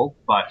dropped Foles,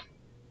 but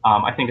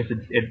I think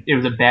it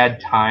was a bad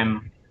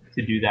time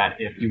to do that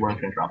if you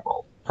weren't going to drop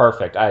Foles.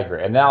 Perfect, I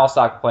agree. And now I'll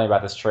stop complaining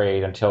about this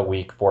trade until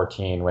week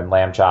 14 when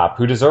Lamb Chop,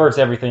 who deserves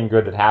everything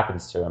good that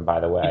happens to him, by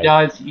the way, He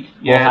does.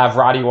 will have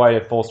Roddy White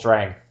at full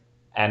strength,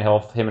 and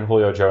him and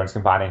Julio Jones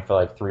combining for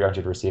like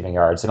 300 receiving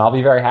yards, and I'll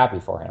be very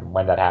happy for him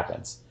when that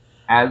happens.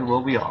 As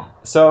will we all.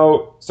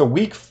 So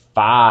week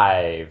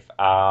 5,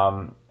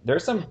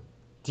 there's some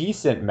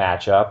decent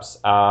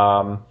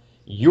matchups.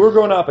 You were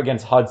going up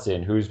against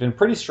Hudson, who's been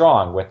pretty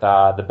strong with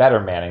the better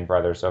Manning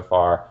brothers so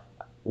far.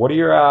 What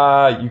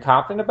are you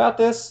confident about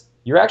this?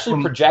 You're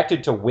actually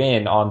projected to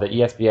win on the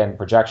ESPN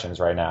projections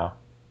right now.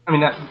 I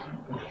mean,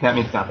 that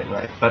means nothing,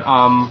 right? But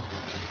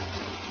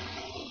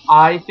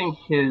I think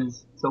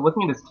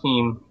looking at his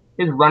team,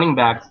 his running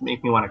backs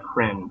make me want to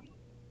cringe.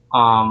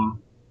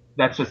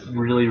 That's just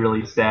really,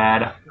 really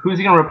sad. Who's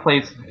he going to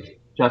replace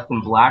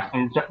Justin Black? I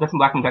mean, Justin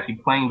Blackman's actually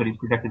playing, but he's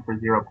projected for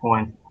 0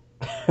 points.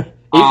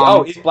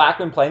 Is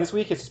Blackman playing this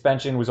week? His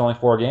suspension was only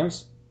 4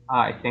 games?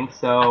 I think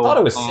so. I thought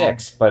it was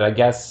 6, but I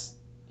guess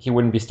he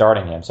wouldn't be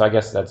starting him, so I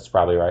guess that's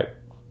probably right.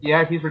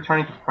 Yeah, he's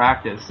returning to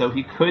practice, so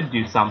he could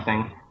do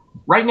something.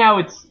 Right now,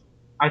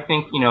 I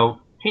think,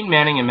 Peyton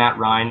Manning and Matt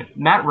Ryan.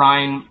 Matt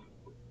Ryan,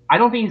 I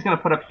don't think he's going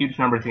to put up huge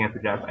numbers against the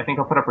Jets. I think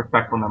he'll put up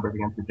respectable numbers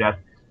against the Jets.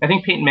 I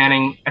think Peyton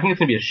Manning, I think it's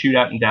going to be a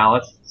shootout in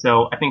Dallas,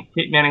 so I think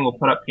Peyton Manning will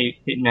put up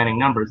Peyton Manning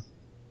numbers.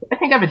 I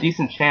think I have a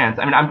decent chance.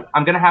 I mean,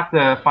 I'm going to have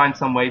to find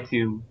some way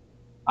to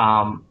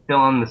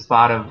fill in the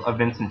spot of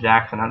Vincent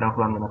Jackson. I don't know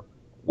who I'm going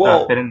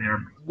to fit in there.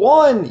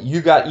 One,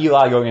 you got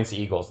Eli going against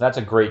the Eagles. That's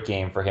a great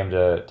game for him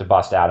to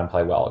bust out and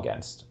play well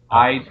against.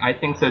 I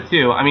think so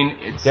too. I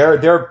mean,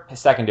 their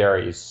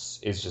secondary is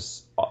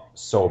just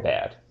so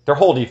bad. Their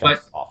whole defense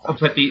is awful.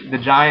 But the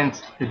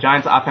Giants'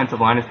 offensive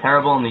line is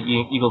terrible, and the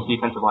Eagles'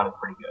 defensive line is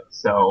pretty good.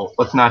 So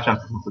let's not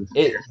jump to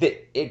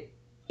conclusions here.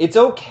 It's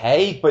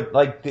okay, but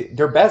like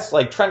their best,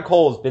 like Trent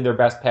Cole has been their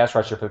best pass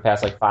rusher for the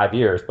past 5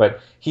 years,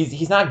 but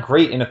he's not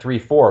great in a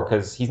 3-4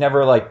 because he's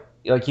never like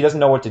he doesn't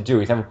know what to do.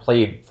 He's never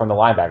played from the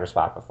linebacker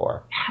spot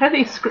before. How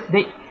do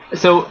they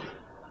so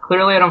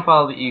clearly I don't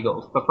follow the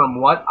Eagles, but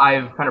from what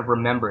I've kind of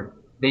remembered,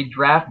 they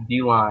draft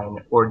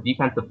D-line or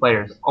defensive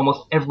players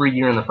almost every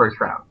year in the first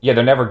round. Yeah,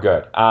 they're never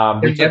good.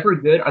 They're never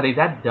good? Are they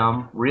that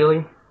dumb?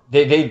 Really?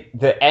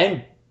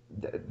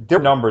 Their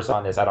numbers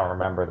on this, I don't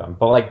remember them,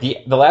 but like the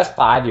last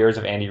 5 years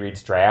of Andy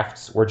Reid's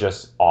drafts were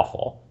just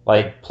awful.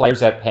 Like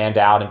players that panned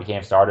out and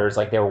became starters,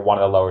 like they were one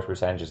of the lowest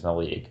percentages in the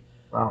league.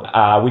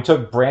 Wow. We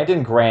took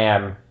Brandon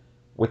Graham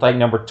with like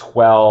number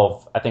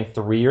 12, I think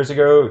 3 years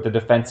ago, the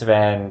defensive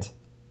end.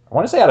 I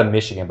want to say out of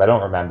Michigan, but I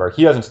don't remember.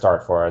 He doesn't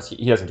start for us.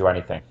 He doesn't do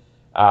anything.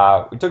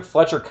 We took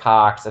Fletcher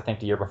Cox, I think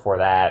the year before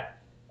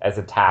that, as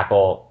a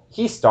tackle.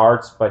 He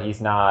starts, but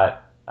he's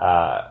not.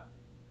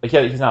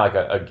 He's not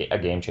like a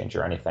game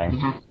changer or anything.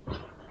 Mm-hmm.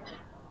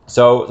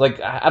 So, like,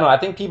 I don't know. I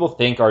think people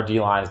think our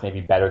D-line is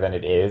maybe better than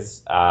it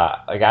is.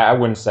 I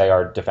wouldn't say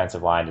our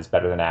defensive line is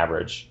better than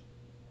average.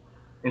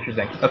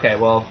 Interesting. Okay,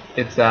 well,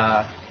 it's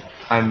I've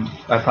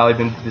probably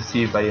been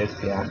deceived by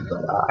ESPN,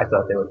 but I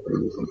thought they were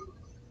pretty decent.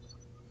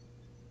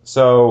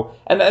 So,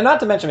 and not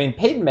to mention, I mean,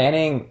 Peyton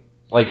Manning,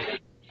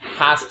 like,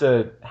 has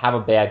to have a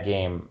bad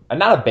game. And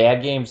not a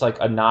bad game, it's like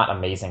a not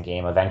amazing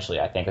game eventually,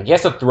 I think. Like, he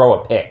has to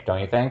throw a pick, don't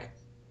you think?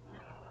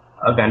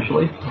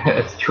 Eventually.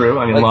 It's true.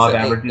 I mean, Like, law of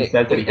averages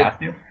says that he has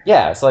to.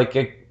 Yeah, it's like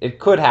it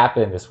could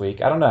happen this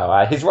week. I don't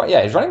know. His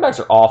running backs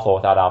are awful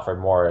without Alfred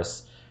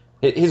Morris.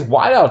 His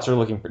wideouts are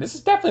looking. This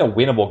is definitely a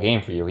winnable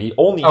game for you. He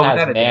only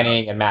has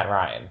Manning and Matt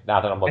Ryan.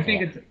 Now that I'm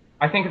looking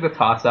I think it's a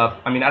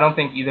toss-up. I mean, I don't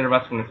think either of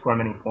us are going to score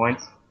many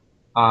points.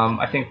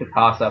 I think it's a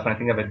toss-up, and I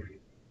think I have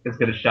as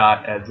good a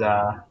shot as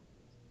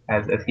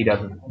he does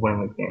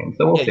winning this game.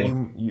 So we'll Yeah, see.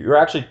 you're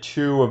actually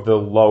two of the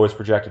lowest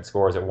projected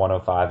scores at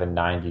 105 and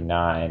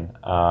 99.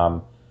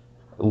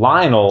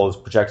 Lionel is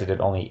projected at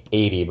only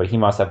 80, but he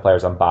must have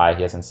players on bye.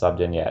 He hasn't subbed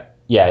in yet.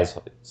 Yeah, his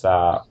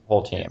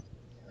whole team.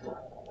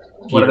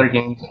 What other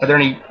games? Are there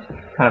any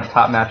kind of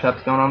top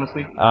matchups going on this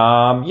week?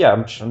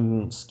 Yeah,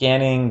 I'm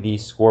scanning the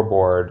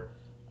scoreboard.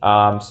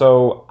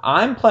 So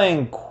I'm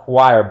playing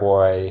Choir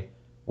Boy.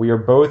 We are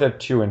both at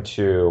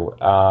 2-2.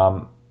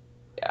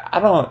 I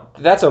don't.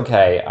 That's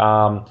okay.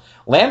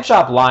 Lamb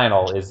Chop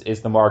Lionel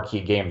is the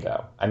marquee game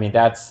though. I mean,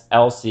 that's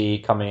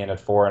LC coming in at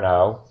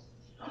 4-0.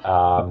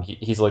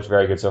 He's looked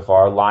very good so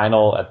far.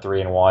 Lionel at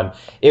 3-1.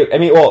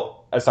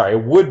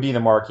 It would be the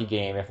marquee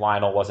game if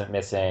Lionel wasn't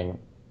missing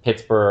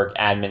Pittsburgh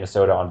and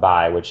Minnesota on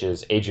bye, which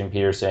is Adrian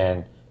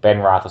Peterson, Ben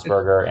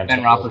Roethlisberger,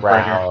 Antonio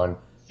Brown,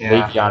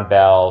 Yeah. Le'Veon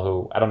Bell,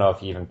 who I don't know if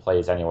he even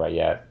plays anyway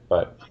yet,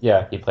 but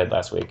yeah, he played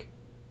last week.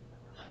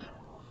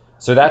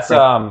 So that's,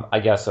 I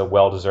guess, a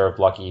well-deserved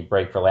lucky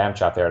break for Lamb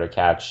Chop there to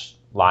catch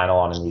Lionel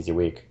on an easy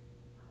week.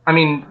 I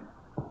mean,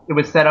 it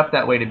was set up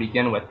that way to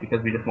begin with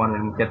because we just wanted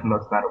him to get the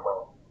most amount of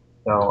wins.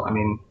 So, I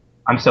mean,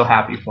 I'm so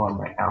happy for him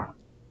right now.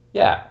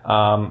 Yeah,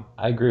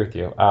 I agree with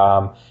you.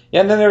 Yeah,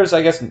 and then there's,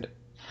 I guess, I'm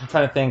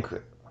trying to think.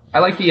 I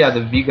like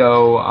the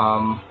Vigo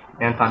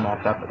Anton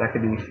matchup, but that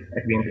could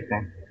be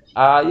interesting.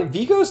 Yeah,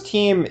 Vigo's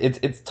team,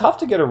 it's tough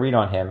to get a read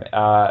on him.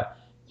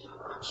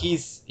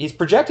 He's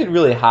projected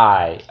really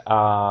high.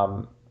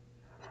 I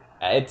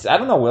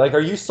don't know. Like,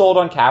 are you sold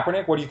on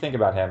Kaepernick? What do you think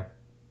about him?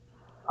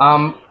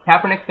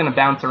 Kaepernick's going to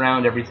bounce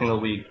around every single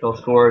week. He'll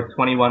score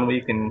 21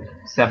 week and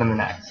 7 the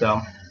next.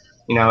 So,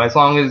 as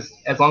long as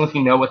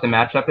you know what the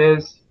matchup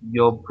is,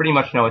 you'll pretty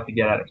much know what to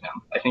get out of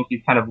him. I think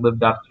he's kind of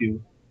lived up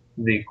to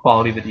the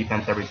quality of the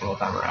defense every single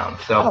time around.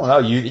 So I don't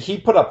know. He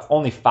put up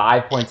only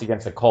 5 points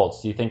against the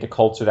Colts. Do you think the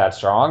Colts are that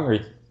strong? Or...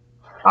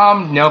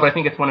 No, but I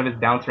think it's one of his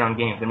bounce around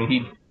games. I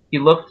mean, he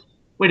looked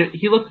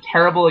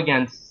terrible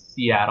against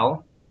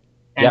Seattle,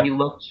 and Yep. he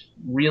looked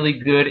really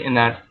good in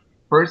that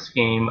first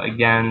game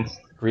against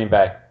Green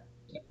Bay.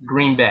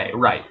 Green Bay,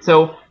 right?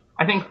 So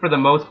I think for the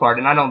most part,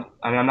 and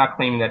I'm not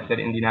claiming that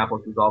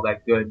Indianapolis is all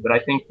that good, but I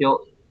think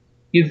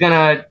he's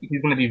gonna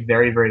be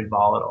very, very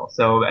volatile.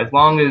 So as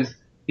long as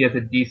he has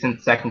a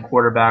decent second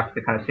quarterback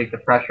to kind of take the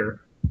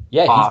pressure.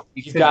 Yeah,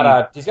 he's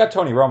got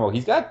Tony Romo.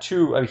 He's got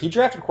two. I mean, he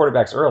drafted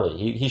quarterbacks early.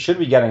 He should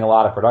be getting a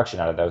lot of production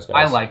out of those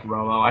guys. I like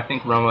Romo. I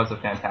think Romo's a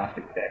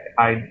fantastic pick.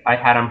 I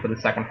had him for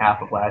the second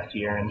half of last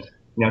year, and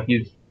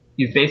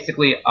he's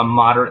basically a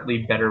moderately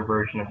better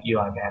version of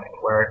Eli Manning,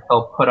 where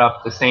he'll put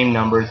up the same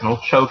numbers and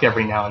he'll choke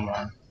every now and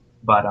then,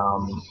 but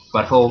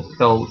he'll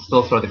still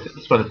score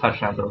the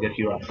touchdowns that'll get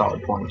you a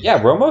solid points. Yeah,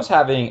 Romo's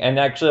having, and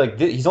actually,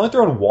 he's only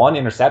thrown one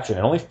interception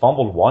and only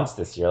fumbled once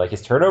this year. Like,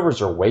 his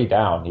turnovers are way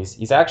down.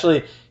 He's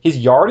actually, his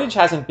yardage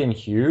hasn't been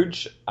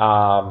huge,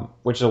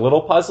 which is a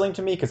little puzzling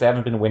to me because they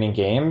haven't been winning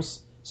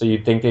games. So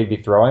you'd think they'd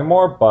be throwing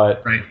more,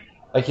 but Right.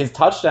 like his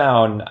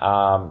touchdown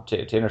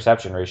to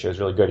interception ratio is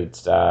really good.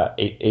 It's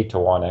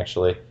 8-1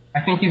 actually. I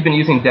think he's been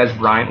using Dez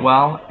Bryant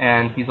well,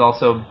 and he's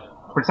also,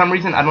 for some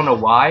reason, I don't know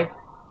why,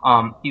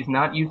 he's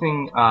not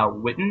using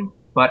Witten,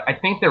 but I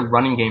think their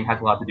running game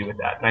has a lot to do with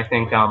that. And I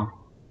think,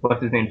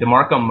 what's his name,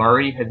 DeMarco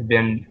Murray has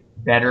been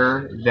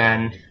better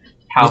than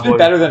Cowboys. He's been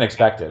better than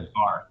expected.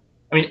 Are.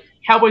 I mean,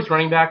 Cowboys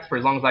running backs, for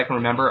as long as I can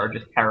remember, are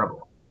just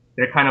terrible.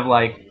 They're kind of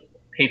like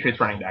Patriots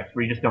running backs,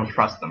 where you just don't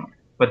trust them.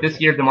 But this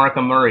year,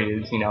 DeMarco Murray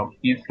is,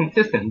 he's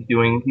consistent. He's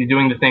doing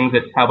the things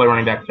that Cowboy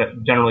running backs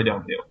generally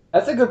don't do.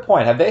 That's a good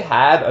point. Have they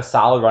had a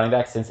solid running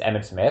back since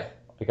Emmitt Smith?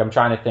 Like, I'm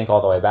trying to think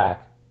all the way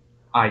back.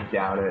 I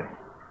doubt it.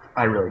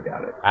 I really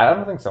doubt it. I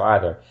don't think so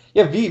either.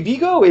 Yeah,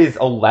 Vigo is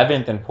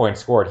 11th in points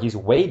scored. He's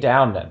way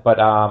down then, but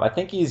I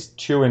think he's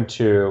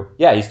 2-2.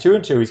 Yeah, he's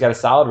 2-2. He's got a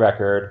solid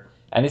record,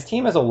 and his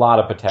team has a lot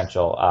of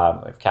potential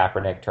if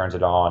Kaepernick turns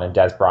it on and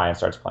Dez Bryant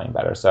starts playing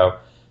better. So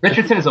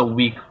Richardson is a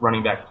weak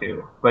running back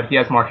too, but he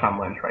has Marshawn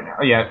Lynch right now.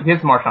 Oh yeah, he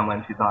has Marshawn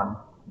Lynch. He's on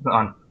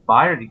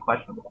bye, or is he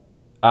questionable?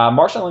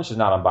 Marshawn Lynch is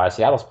not on bye.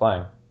 Seattle's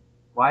playing.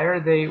 Why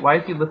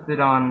is he listed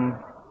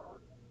on?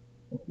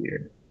 That's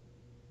weird.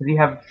 Does he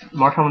have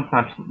Marshawn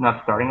Lynch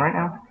not starting right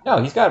now?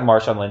 No, he's got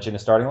Marshawn Lynch in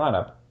his starting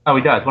lineup. Oh,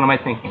 he does. What am I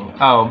thinking?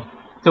 Oh,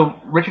 so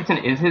Richardson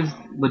is his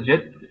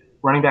legit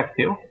running back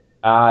too?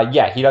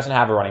 Yeah, he doesn't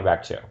have a running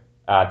back too.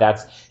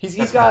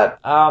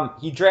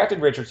 He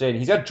drafted Richardson.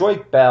 He's got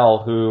Joyke Bell,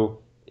 who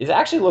has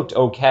actually looked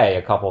okay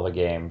a couple of the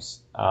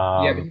games.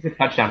 Yeah, but he's a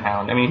touchdown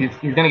hound. I mean,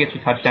 he's going to get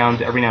you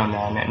touchdowns every now and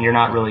then, and you're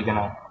not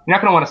gonna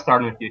want to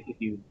start him if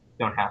you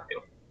don't have to.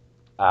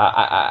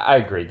 I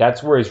agree.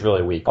 That's where he's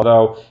really weak.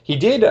 Although he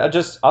did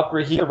just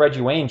upgrade. He did a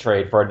Reggie Wayne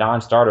trade for a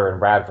non-starter in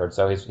Bradford,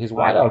 so his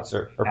wideouts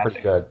are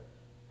pretty good.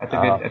 That's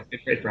a good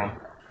trade for him.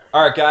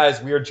 All right,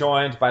 guys, we are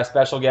joined by a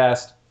special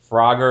guest.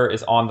 Frogger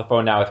is on the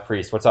phone now with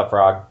Priest. What's up,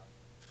 Frog?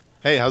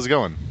 Hey, how's it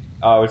going?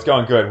 Oh, it's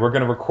going good. We're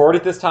going to record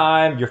it this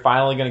time. You're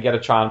finally going to get a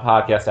Tron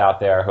podcast out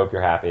there. I hope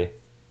you're happy.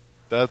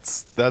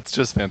 That's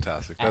just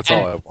fantastic. That's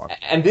And- all I want.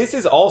 And this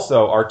is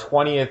also our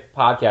 20th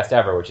podcast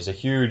ever, which is a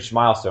huge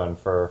milestone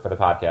for the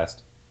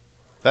podcast.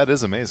 That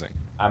is amazing.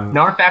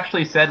 Narf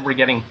actually said we're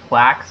getting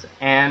plaques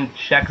and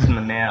checks in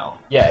the mail.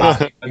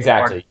 Yeah,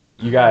 exactly.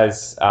 You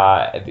guys,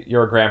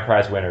 you're grand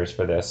prize winners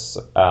for this.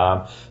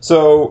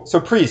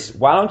 So Priest,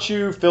 why don't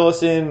you fill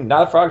us in?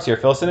 Now that Frog's here,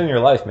 fill us in your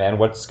life, man.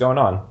 What's going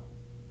on?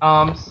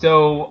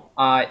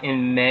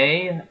 In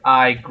May,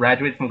 I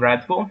graduated from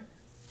grad school,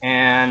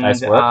 and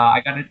Nice work.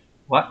 I got it.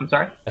 What? I'm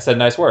sorry. I said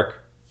nice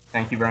work.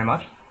 Thank you very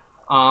much.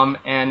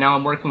 And now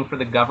I'm working for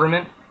the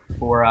government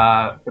for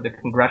the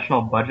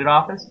Congressional Budget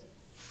Office.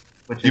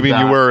 Which You is, mean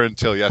you were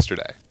until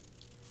yesterday?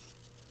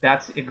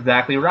 That's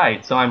exactly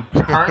right. So I'm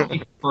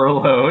currently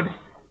furloughed,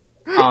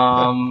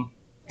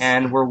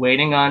 and we're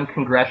waiting on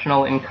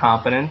congressional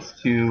incompetence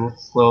to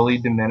slowly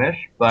diminish,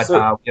 but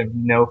So- we have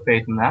no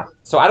faith in that.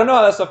 So I don't know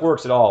how that stuff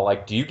works at all.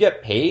 Like, do you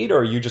get paid, or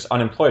are you just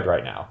unemployed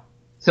right now?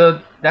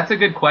 So that's a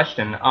good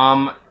question.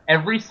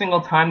 Every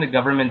single time the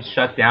government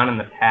shut down in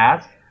the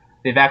past,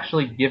 they've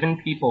actually given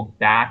people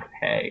back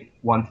pay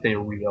once they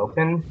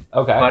reopen.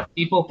 Okay. But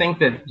people think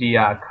that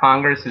the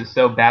Congress is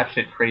so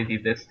batshit crazy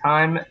this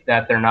time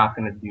that they're not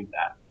going to do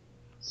that.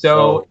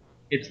 So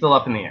it's still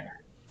up in the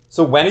air.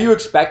 So when are you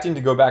expecting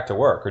to go back to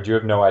work, or do you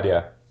have no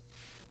idea?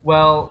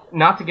 Well,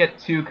 not to get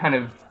too kind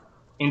of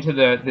into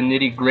the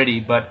nitty gritty,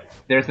 but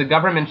there's the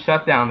government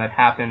shutdown that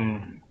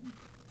happened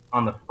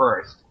on the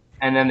 1st,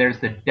 and then there's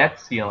the debt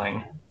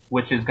ceiling,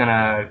 which is going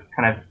to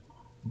kind of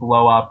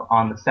blow up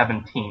on the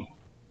 17th.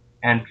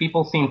 And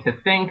people seem to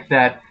think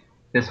that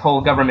this whole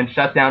government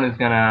shutdown is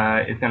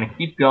gonna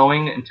keep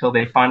going until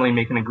they finally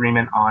make an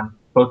agreement on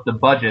both the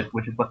budget,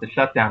 which is what the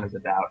shutdown is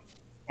about,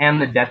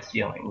 and the debt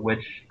ceiling,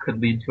 which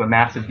could lead to a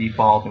massive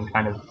default and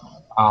kind of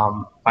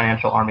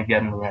financial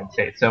Armageddon in the United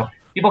States. So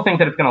people think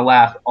that it's going to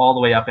last all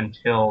the way up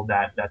until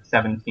that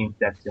 17th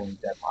debt ceiling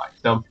deadline.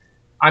 So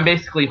I'm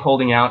basically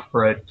holding out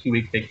for a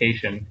 2-week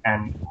vacation,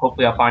 and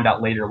hopefully I'll find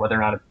out later whether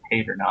or not it's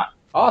paid or not.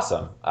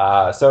 Awesome.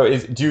 So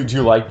do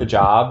you like the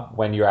job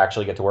when you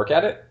actually get to work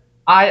at it?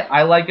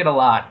 I like it a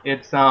lot.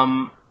 It's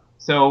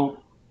so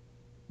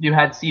you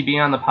had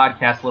CB on the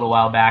podcast a little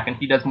while back, and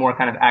he does more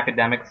kind of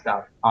academic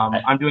stuff.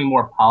 I'm doing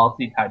more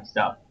policy type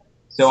stuff.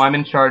 So I'm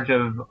in charge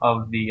of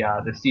the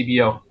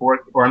CBO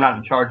or I'm not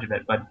in charge of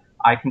it, but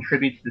I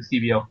contribute to the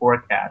CBO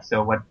forecast.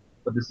 So what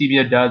the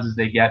CBO does is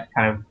they get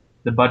kind of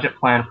the budget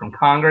plan from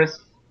Congress,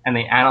 and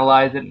they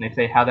analyze it, and they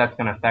say how that's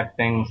going to affect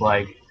things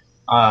like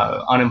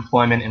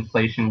unemployment,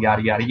 inflation,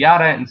 yada, yada,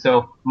 yada. And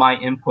so my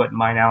input and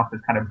my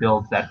analysis kind of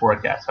builds that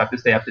forecast. So I have to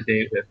stay up to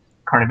date with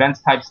current events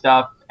type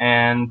stuff,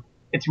 and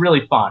it's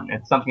really fun.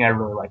 It's something I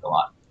really like a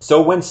lot.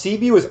 So when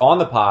CB was on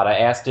the pod, I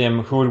asked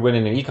him who would win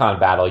in an econ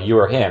battle, you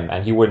or him,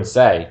 and he wouldn't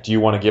say. Do you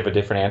want to give a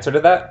different answer to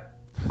that?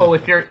 Oh,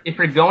 if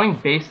you're going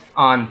based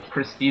on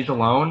prestige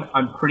alone,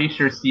 I'm pretty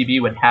sure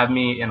CB would have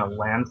me in a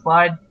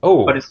landslide.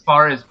 Oh. But as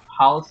far as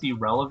policy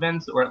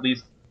relevance, or at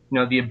least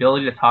the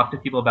ability to talk to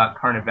people about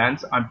current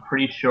events, I'm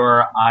pretty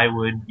sure I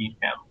would beat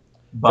him.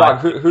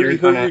 But Frog, who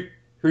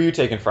are you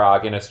taking,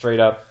 Frog, in a straight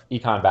up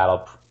econ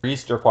battle,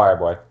 Priest or Choir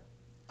Boy?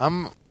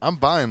 I'm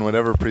buying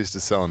whatever Priest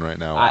is selling right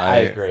now. I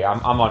agree.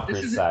 I'm on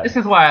Priest's side. This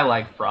is why I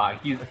like Frog.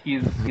 He's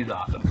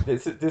awesome.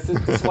 This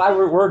is why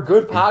we're a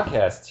good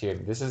podcast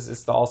team.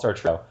 It's the All-Star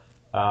Trio.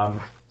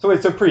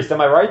 So Priest, am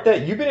I right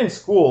that you've been in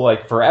school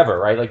like forever,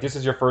 right? Like this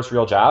is your first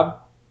real job?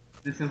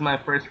 This is my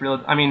first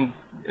real. I mean,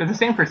 it was the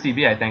same for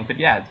CB, I think, but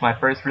yeah, it's my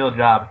first real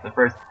job. It's the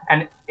first,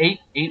 and eight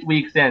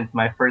weeks in, it's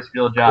my first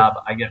real job.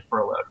 I get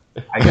furloughed.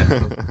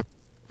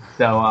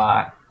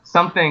 So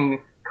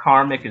something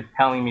karmic is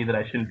telling me that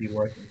I shouldn't be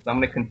working. So I'm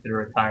going to consider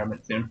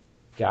retirement soon.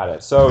 Got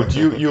it. So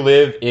do you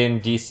live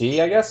in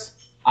DC, I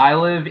guess? I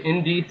live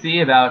in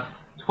DC, about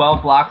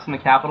 12 blocks from the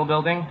Capitol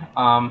building.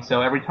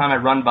 So every time I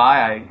run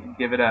by, I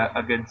give it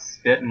a good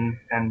spit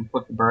and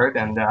flip the bird,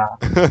 and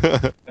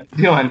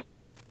doing.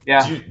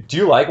 Yeah. Do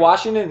you like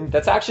Washington?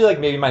 That's actually like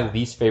maybe my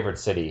least favorite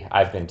city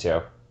I've been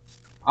to.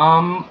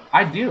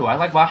 I do. I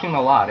like Washington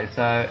a lot.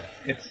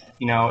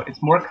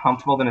 It's more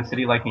comfortable than a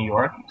city like New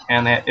York,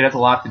 and it has a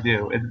lot to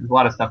do. There's a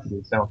lot of stuff to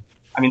do. So,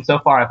 I mean, so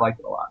far I've liked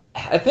it a lot.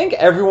 I think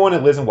everyone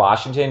that lives in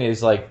Washington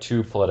is like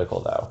too political,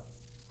 though.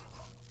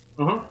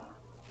 Mm-hmm.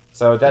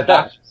 So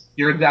that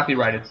you're exactly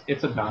right.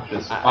 It's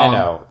obnoxious. I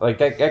know. Like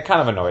that kind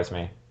of annoys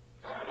me.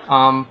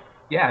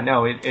 Yeah,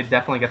 no, it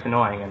definitely gets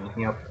annoying,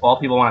 and all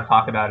people want to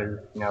talk about is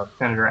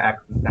Senator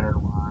X and Senator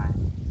Y.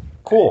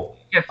 Cool.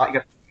 It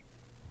gets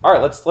All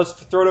right, let's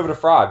throw it over to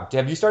Frog.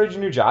 Have you started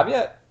your new job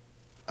yet?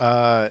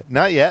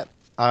 Not yet.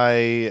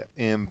 I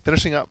am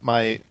finishing up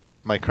my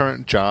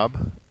current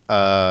job,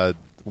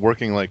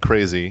 working like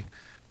crazy,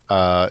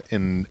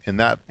 and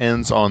that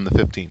ends on the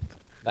 15th.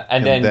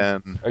 And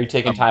then are you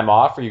taking time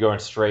off, or are you going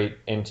straight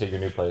into your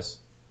new place?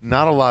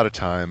 Not a lot of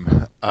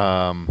time.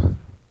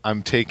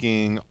 I'm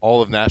taking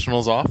all of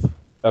nationals off.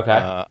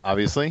 Okay.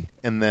 Obviously,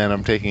 and then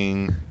I'm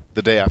taking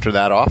the day after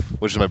that off,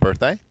 which is my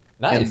birthday.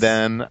 Nice. And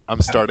then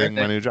I'm starting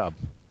my new job.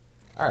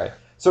 All right.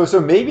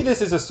 So maybe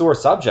this is a sore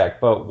subject,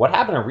 but what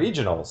happened to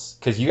regionals?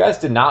 Because you guys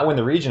did not win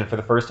the region for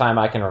the first time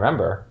I can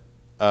remember.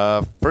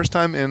 First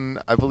time in,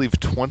 I believe,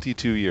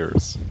 22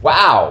 years.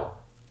 Wow.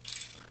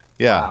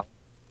 Yeah.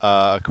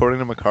 According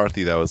to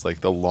McCarthy, that was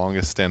like the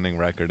longest standing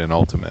record in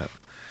Ultimate.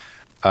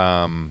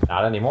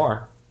 Not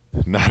anymore.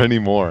 Not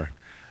anymore.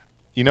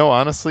 You know,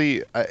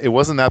 honestly, it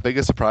wasn't that big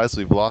a surprise.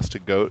 We've lost to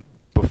GOAT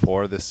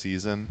before this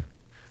season.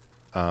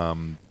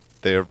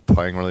 They're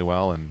playing really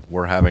well, and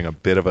we're having a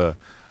bit of a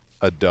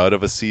dud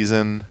of a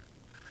season.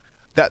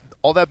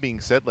 All that being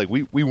said, like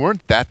we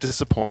weren't that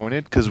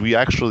disappointed because we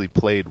actually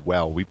played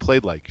well. We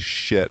played like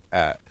shit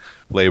at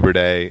Labor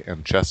Day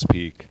and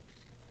Chesapeake,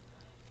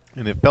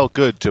 and it felt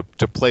good to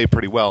play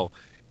pretty well,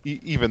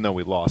 even though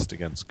we lost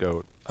against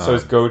GOAT. So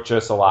is GOAT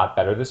just a lot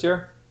better this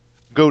year?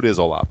 GOAT is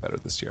a lot better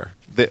this year.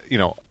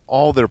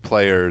 All their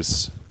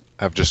players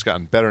have just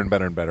gotten better and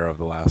better and better over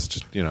the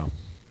last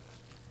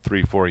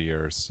 3-4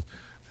 years,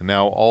 and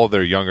now all of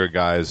their younger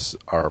guys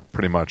are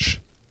pretty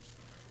much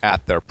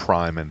at their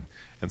prime, and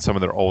some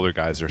of their older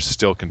guys are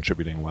still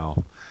contributing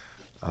well.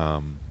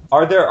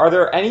 Are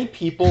there any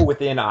people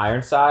within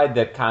Ironside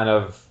that kind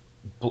of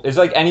is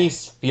like any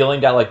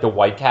feeling that like the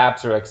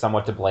Whitecaps are like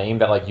somewhat to blame,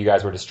 that like you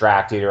guys were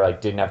distracted or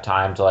like didn't have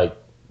time to like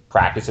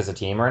practice as a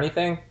team or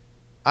anything?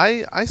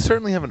 I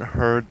certainly haven't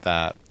heard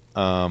that.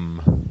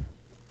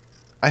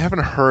 I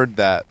haven't heard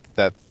that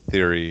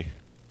theory.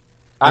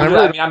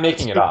 I'm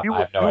making it up. I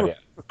have no idea.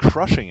 We were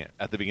crushing it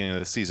at the beginning of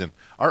the season.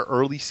 Our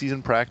early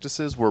season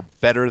practices were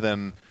better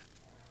than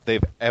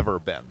they've ever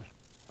been.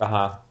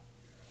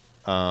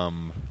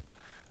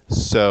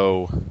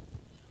 So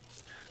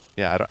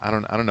yeah, I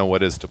don't know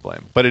what is to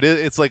blame, but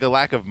it's like a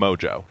lack of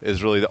mojo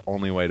is really the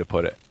only way to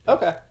put it.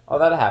 Okay. Oh,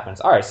 that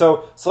happens. All right.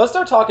 So let's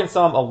start talking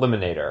some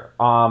Eliminator.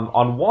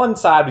 On one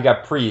side we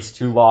got Priest,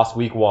 who lost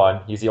week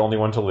 1. He's the only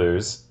one to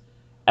lose.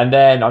 And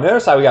then on the other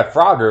side we got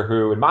Frogger,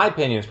 who in my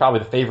opinion is probably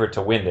the favorite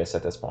to win this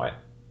at this point.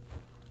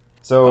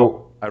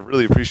 So I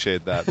really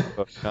appreciate that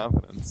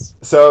confidence.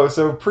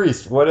 So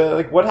Priest, what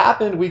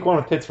happened week 1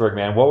 with Pittsburgh,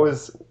 man? What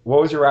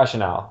was your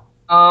rationale?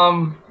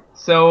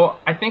 So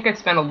I think I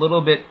spent a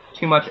little bit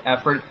too much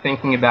effort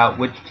thinking about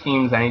which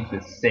teams I need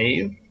to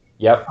save.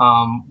 Yep.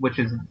 Which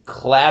is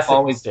Classic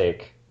always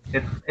mistake.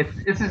 This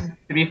is,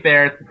 to be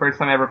fair, it's the first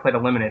time I ever played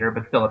Eliminator,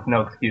 but still, it's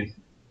no excuse.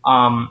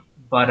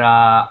 But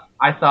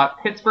I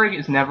thought Pittsburgh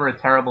is never a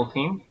terrible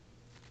team.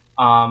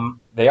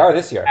 They are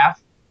this year.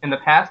 In the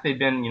past, they've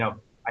been,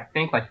 I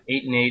think like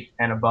 8-8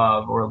 and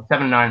above, or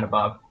 7-9 and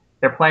above.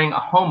 They're playing a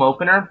home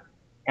opener,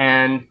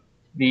 and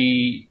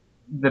the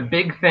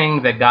big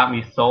thing that got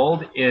me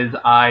sold is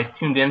I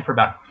tuned in for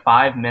about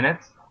 5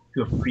 minutes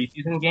to a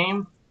preseason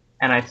game,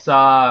 and I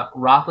saw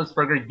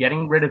Roethlisberger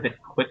getting rid of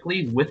it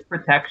quickly with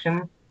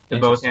protection to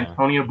both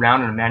Antonio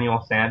Brown and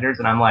Emmanuel Sanders,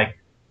 and I'm like,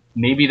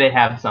 maybe they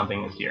have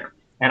something this year.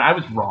 And I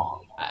was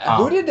wrong.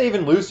 Who did they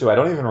even lose to? I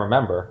don't even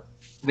remember.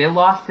 They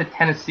lost to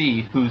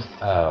Tennessee, who's...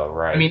 Oh,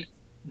 right. I mean,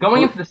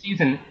 going into the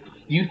season,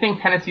 do you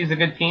think Tennessee is a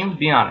good team?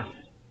 Be honest.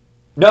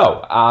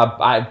 No,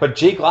 but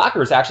Jake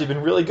Locker's actually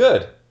been really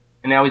good.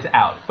 And now he's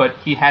out, but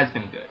he has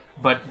been good.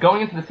 But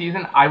going into the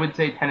season, I would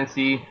say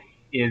Tennessee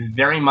is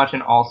very much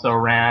an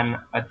also-ran,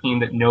 a team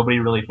that nobody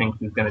really thinks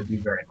is going to do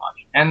very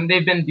much. And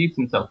they've been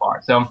decent so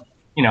far. So,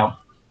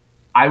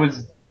 I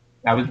was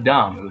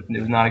dumb. It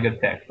was not a good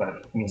pick,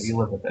 but you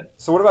live with it.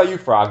 So what about you,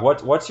 Frog?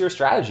 What's your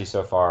strategy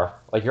so far?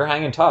 Like, you're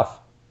hanging tough.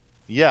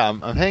 Yeah,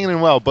 I'm hanging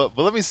in well, but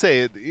let me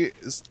say,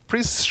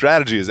 Priest's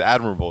strategy is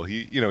admirable.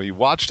 He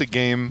watched a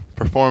game,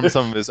 performed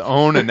some of his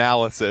own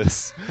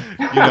analysis.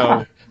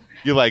 Not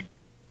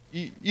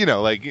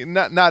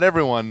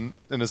everyone,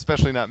 and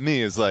especially not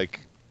me, is like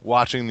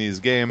watching these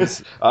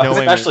games.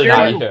 Especially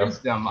not you.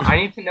 Wisdom. I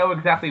need to know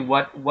exactly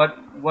what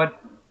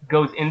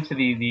goes into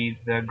the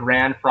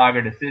grand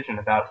Frogger decision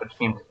about which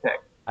team to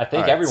pick. I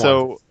think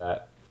everyone thinks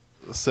that.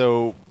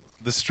 So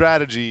the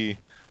strategy,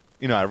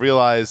 I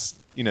realize,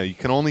 you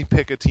can only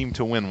pick a team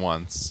to win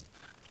once,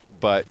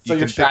 but so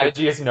your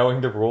strategy is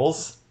knowing the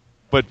rules.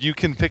 But you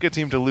can pick a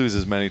team to lose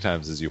as many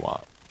times as you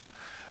want.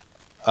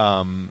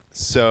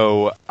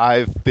 So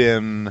I've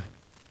been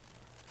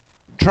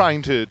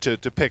trying to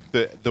pick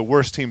the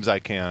worst teams I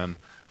can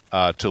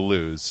to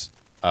lose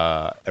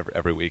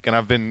every week, and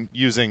I've been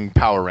using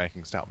power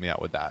rankings to help me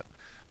out with that.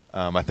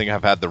 I think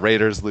I've had the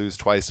Raiders lose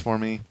twice for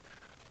me.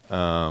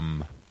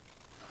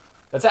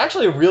 That's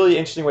actually a really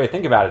interesting way to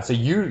think about it. So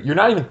you're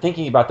not even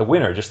thinking about the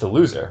winner, just the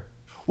loser.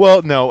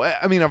 Well, no.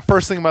 I mean, I'm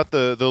first thinking about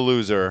the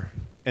loser,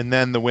 and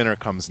then the winner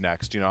comes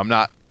next. I'm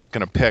not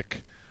going to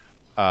pick,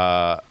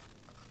 the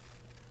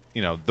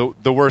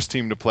worst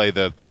team to play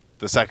the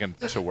second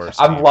to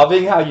worst. I'm team.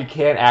 loving how you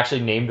can't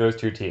actually name those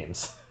two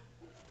teams.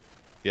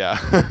 Yeah.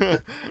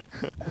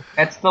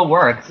 That still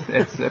works.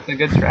 It's a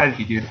good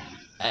strategy, dude.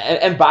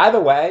 And by the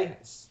way,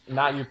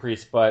 not you,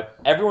 Priest, but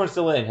everyone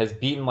still in has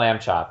beaten Lamb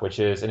Chop, which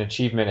is an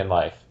achievement in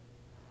life.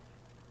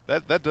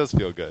 That does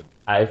feel good.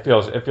 It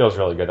feels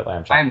really good at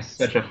Lamb Chop. I'm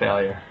such a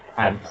failure.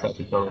 I'm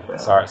such a total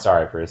failure.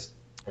 Sorry, Priest.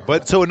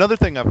 But so another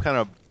thing I've kind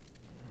of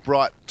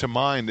brought to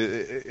mind,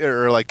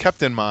 or like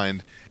kept in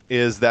mind,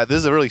 is that this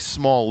is a really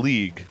small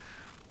league.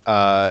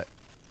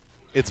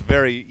 It's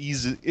very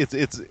easy.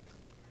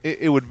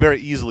 It would very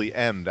easily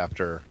end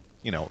after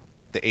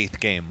the 8th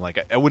game. Like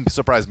it wouldn't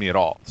surprise me at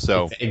all.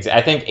 So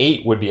I think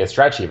 8 would be a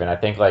stretch. Even I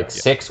think like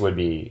 6 would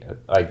be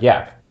like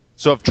yeah.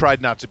 So I've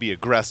tried not to be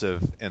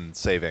aggressive in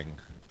saving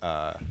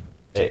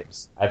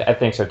teams. I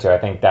think so too. I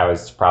think that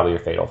was probably your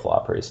fatal flaw,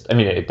 Priest. I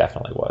mean, it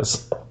definitely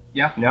was.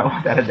 Yeah, no,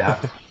 without a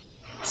doubt.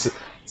 So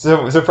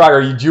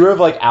Frogger, do you have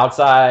like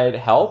outside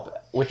help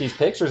with these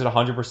picks, or is it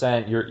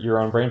 100%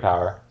 your own brain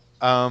power?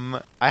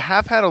 I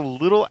have had a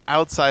little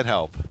outside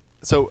help.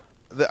 So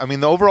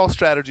the overall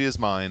strategy is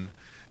mine,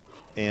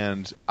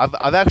 and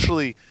I've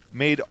actually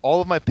made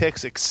all of my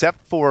picks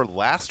except for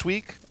last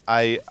week.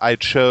 I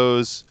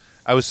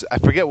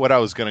forget what I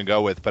was going to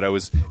go with, but it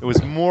was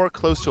more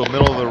close to a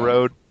middle of the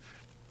road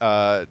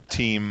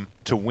team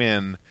to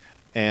win,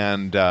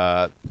 and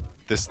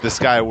this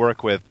guy I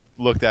work with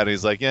looked at it.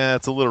 He's like, yeah,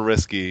 it's a little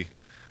risky,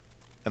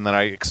 and then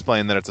I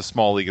explained that it's a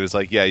small league. It was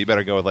like, yeah, you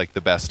better go with like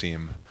the best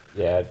team.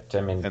 Yeah,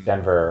 I mean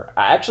Denver.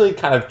 I actually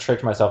kind of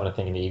tricked myself into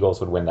thinking the Eagles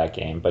would win that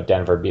game, but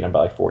Denver beat them by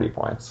like 40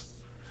 points.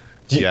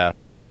 Do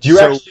you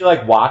actually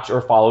like watch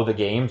or follow the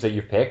games that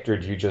you've picked, or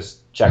do you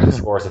just check the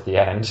scores at the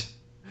end?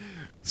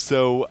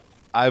 So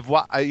I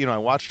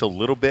watched a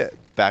little bit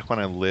back when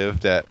I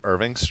lived at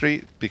Irving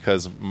Street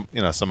because some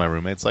of my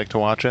roommates like to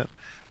watch it,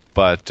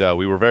 but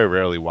we were very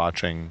rarely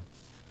watching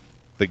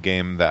the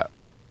game that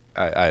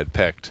I had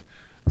picked.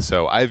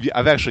 So I've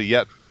actually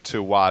yet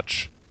to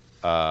watch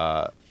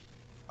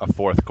a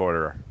fourth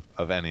quarter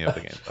of any of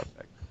the games I've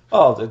picked.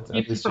 Oh,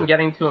 Keeps you from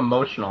getting too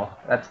emotional.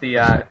 That's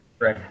the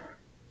trick.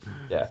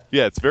 Yeah.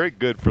 Yeah, it's very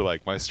good for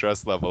like my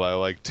stress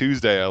level.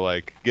 Tuesday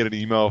I get an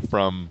email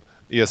from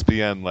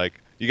ESPN like,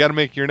 you got to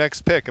make your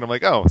next pick, and I'm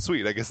like, oh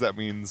sweet, I guess that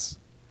means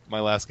my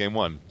last game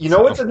won. You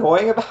know what's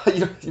annoying about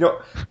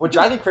what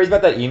drives me crazy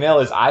about that email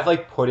is I've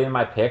like put in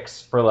my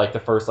picks for like the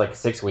first like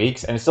 6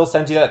 weeks, and it still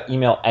sends you that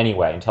email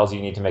anyway and tells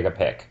you need to make a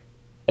pick,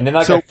 and then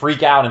I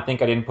freak out and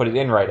think I didn't put it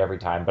in right every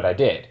time, but I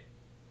did.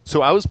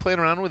 So I was playing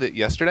around with it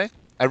yesterday.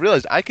 I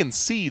realized I can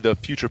see the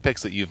future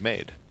picks that you've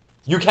made.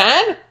 You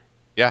can?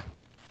 Yeah.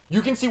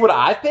 You can see what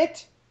I've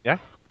picked? Yeah.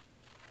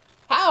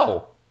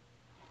 How?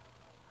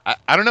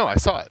 I don't know. I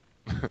saw it.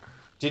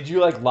 Did you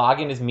like log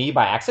in as me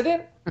by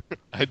accident?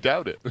 I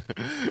doubt it.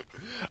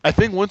 I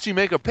think once you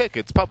make a pick,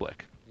 it's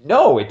public.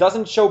 No, it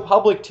doesn't show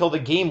public till the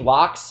game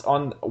locks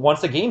on once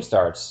the game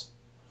starts.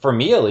 For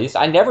me, at least,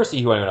 I never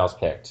see who anyone else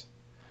picked.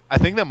 I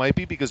think that might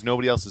be because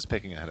nobody else is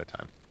picking ahead of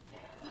time.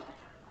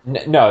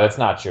 No, that's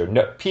not true.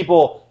 No,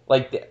 people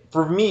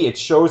for me, it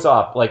shows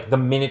up like the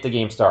minute the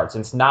game starts.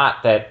 It's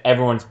not that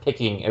everyone's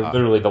picking at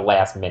literally the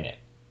last minute.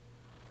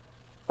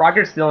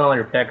 Frogger's stealing all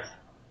your picks.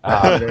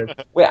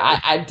 Wait,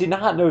 I did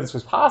not know this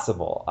was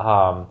possible.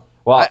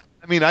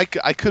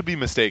 I could be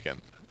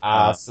mistaken.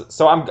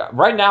 So I'm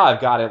right now.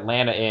 I've got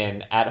Atlanta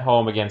in at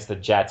home against the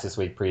Jets this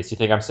week. Priest, you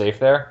think I'm safe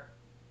there?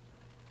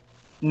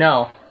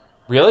 No.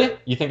 Really?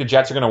 You think the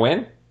Jets are going to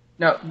win?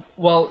 No.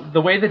 Well,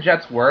 the way the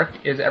Jets work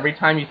is every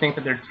time you think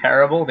that they're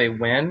terrible, they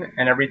win,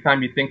 and every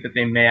time you think that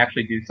they may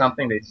actually do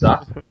something, they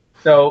suck.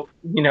 So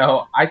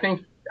I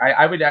think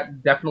I would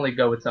definitely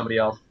go with somebody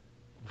else.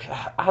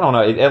 I don't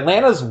know.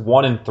 Atlanta's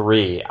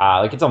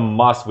 1-3. It's a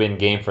must-win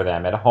game for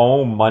them at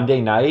home Monday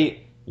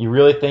night. You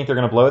really think they're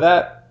going to blow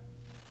that?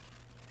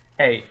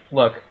 Hey,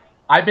 look,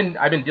 I've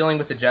been dealing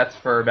with the Jets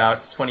for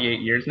about 28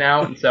 years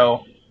now, and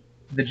so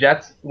the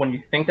Jets, when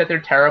you think that they're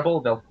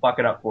terrible, they'll fuck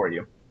it up for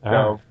you.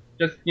 So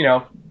just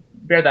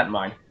bear that in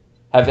mind.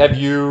 Have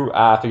you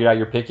figured out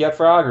your pick yet,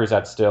 Frog, or is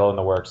that still in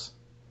the works?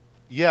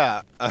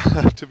 Yeah,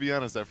 to be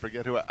honest, I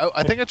forget who.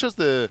 I think I chose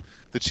the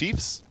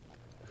Chiefs.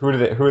 Who are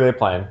they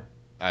playing?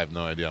 I have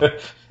no idea.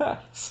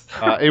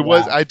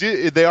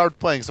 They are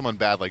playing someone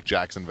bad like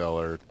Jacksonville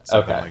or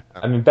something like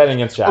that. I mean, betting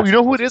against Jacksonville. Oh, you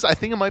know who it is? I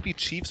think it might be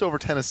Chiefs over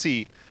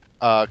Tennessee,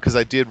 because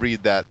I did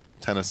read that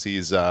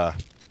Tennessee's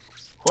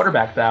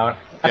quarterback's out.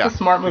 That's a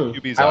smart move.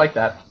 I like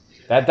that.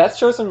 That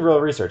shows some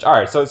real research. All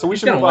right, so we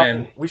should move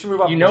on. We should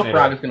move on.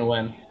 Frog is going to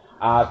win.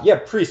 Yeah,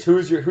 Priest.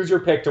 Who's your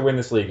pick to win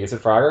this league? Is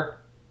it Frogger?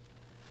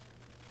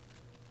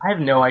 I have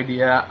no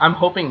idea. I'm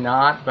hoping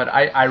not, but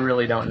I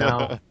really don't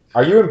know.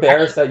 Are you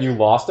embarrassed that you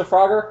lost to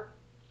Frogger?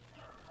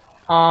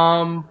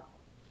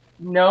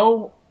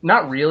 No,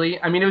 not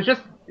really. I mean, it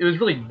was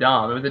really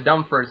dumb. It was a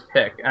dumb first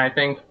pick, and I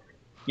think,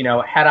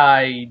 had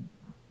I,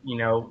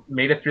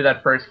 made it through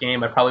that first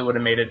game, I probably would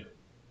have made it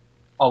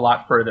a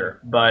lot further.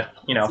 But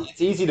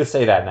it's easy to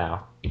say that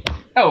now.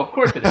 Oh, of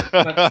course it is.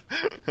 But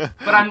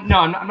I'm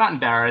not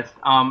embarrassed.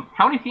 How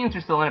many teams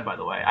are still in it, by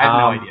the way? I have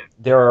no idea.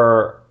 There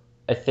are,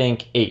 I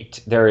think,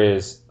 8. There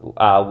is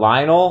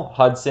Lionel,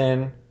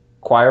 Hudson,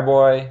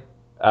 Choirboy,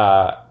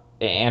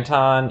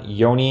 Anton,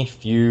 Yoni,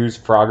 Fuse,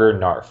 Frogger,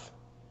 Narf.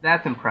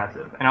 That's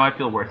impressive. And now I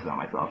feel worse about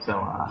myself,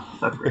 so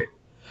that's great.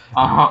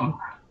 But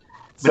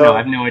no, I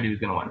have no idea who's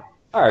going to win.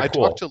 All right, I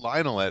cool. talked to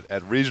Lionel at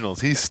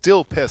regionals. He's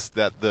still pissed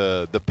that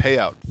the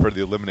payout for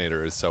the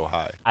eliminator is so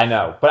high. I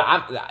know, but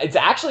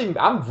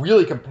I'm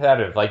really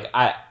competitive. Like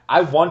I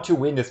I want to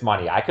win this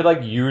money. I could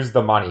like use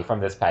the money from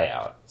this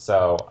payout.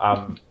 So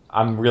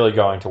I'm really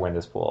going to win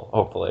this pool,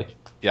 hopefully.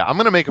 Yeah, I'm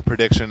gonna make a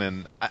prediction,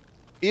 and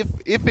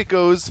if it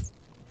goes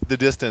the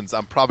distance,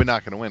 I'm probably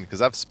not gonna win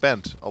because I've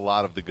spent a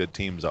lot of the good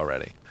teams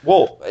already.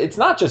 Well, it's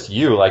not just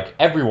you. Like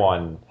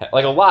everyone,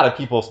 like a lot of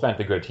people spent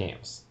the good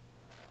teams.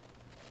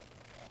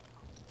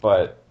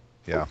 But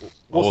Yeah,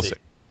 we'll see.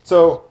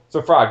 So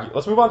Frog,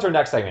 let's move on to our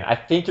next segment. I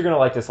think you're gonna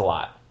like this a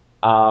lot.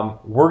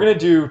 We're gonna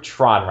do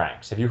Tron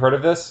ranks. Have you heard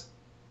of this?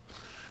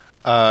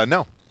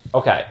 No.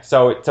 Okay,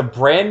 so it's a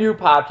brand new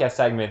podcast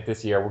segment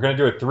this year. We're going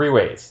to do it 3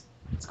 ways.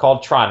 It's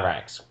called Tron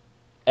Ranks.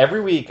 Every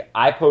week,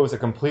 I pose a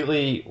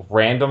completely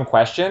random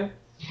question,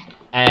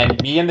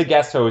 and me and the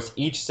guest host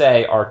each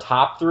say our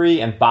top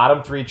 3 and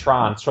bottom 3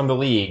 Trons from the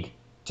league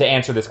to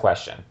answer this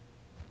question.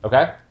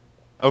 Okay?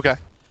 Okay.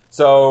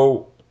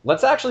 So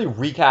let's actually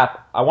recap.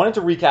 I wanted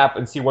to recap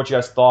and see what you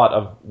guys thought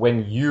of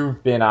when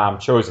you've been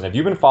chosen. Have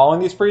you been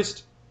following these,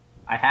 Priest?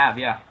 I have,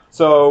 yeah.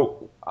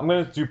 So I'm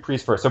going to do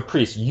Priest first. So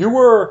Priest, you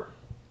were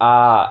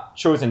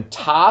chosen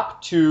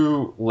top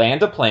to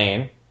land a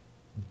plane,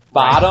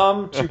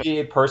 bottom to be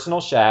a personal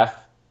chef,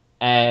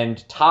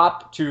 and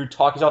top to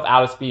talk yourself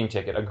out of a speeding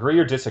ticket. Agree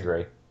or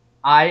disagree?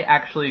 I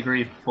actually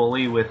agree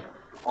fully with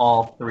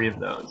all 3 of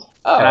those.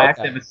 Oh, and I okay.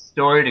 actually have a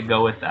story to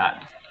go with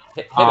that.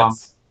 Hit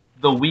us.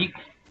 The week,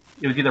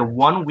 it was either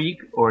 1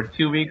 week or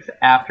 2 weeks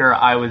after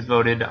I was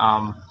voted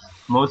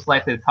most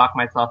likely to talk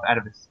myself out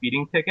of a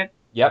speeding ticket.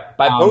 Yep,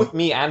 by both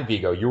me and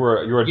Vigo. You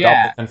were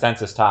Yeah. double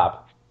consensus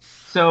top.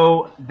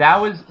 So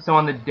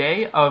on the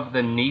day of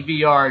the Navy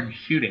Yard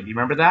shooting. Do you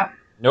remember that?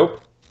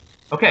 Nope.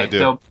 Okay, I do.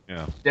 so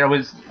Yeah. there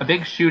was a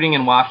big shooting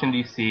in Washington,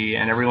 D.C.,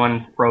 and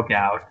everyone broke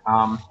out.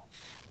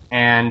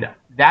 And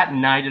that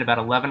night at about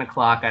 11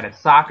 o'clock, I had a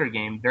soccer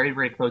game very,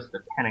 very close to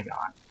the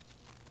Pentagon.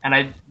 And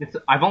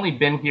I've only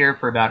been here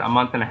for about a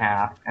month and a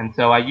half, and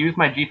so I used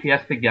my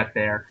GPS to get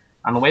there.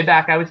 On the way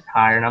back, I was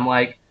tired, and I'm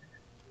like,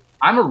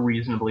 I'm a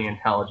reasonably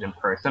intelligent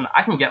person.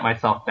 I can get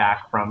myself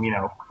back from,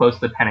 close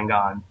to the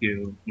Pentagon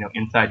to,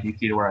 inside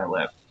D.C. to where I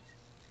live.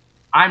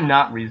 I'm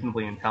not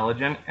reasonably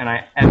intelligent, and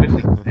I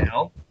epically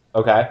failed.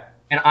 Okay.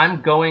 And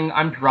I'm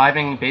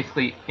driving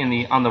basically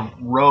on the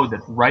road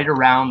that's right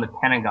around the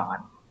Pentagon,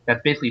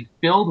 that's basically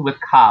filled with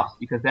cops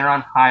because they're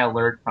on high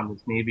alert from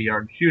this Navy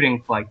Yard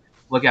shooting to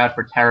look out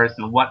for terrorists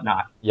and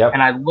whatnot. Yep.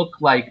 And I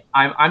look like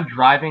I'm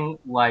driving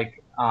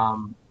like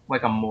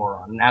a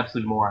moron, an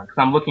absolute moron, because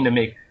I'm looking to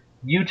make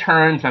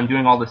U-turns, I'm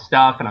doing all this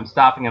stuff, and I'm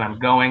stopping and I'm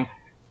going,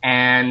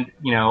 and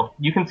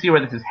you can see where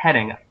this is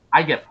heading.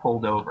 I get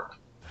pulled over,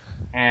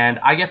 and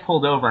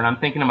I'm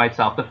thinking to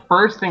myself, the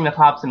first thing that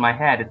pops in my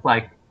head, it's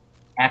like,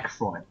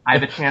 excellent, I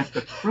have a chance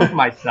to prove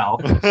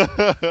myself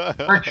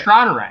for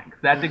Tron ranks.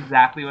 That's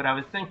exactly what I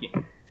was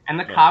thinking. And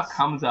the cop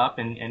comes up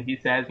and he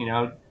says, you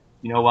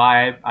know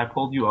why I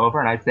pulled you over?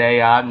 And I say,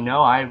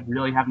 no, I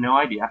really have no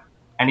idea.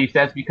 And he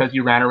says, because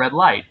you ran a red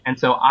light. And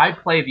so I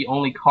play the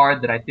only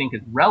card that I think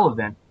is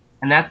relevant,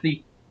 and that's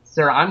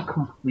sir, I'm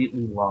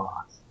completely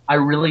lost. I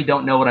really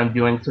don't know what I'm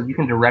doing, so if you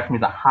can direct me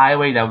to the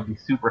highway, that would be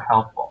super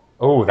helpful.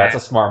 Oh, that's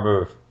a smart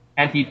move.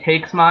 And he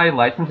takes my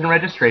license and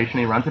registration,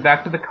 he runs it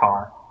back to the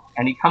car,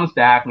 and he comes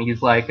back and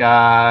he's like,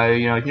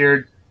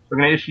 here, we're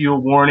going to issue you a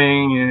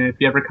warning, and if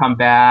you ever come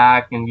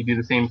back and you do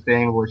the same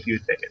thing, we'll issue you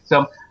a ticket.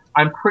 So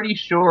I'm pretty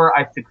sure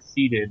I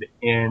succeeded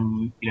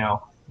in,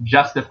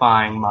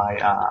 justifying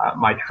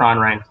my Tron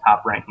ranks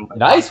top ranking.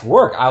 Nice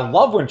work. I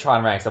love when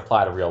Tron ranks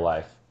apply to real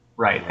life.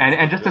 Right,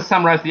 and just to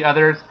summarize the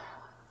others,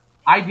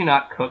 I do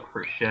not cook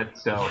for shit,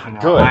 so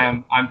Good.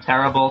 I'm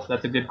terrible. So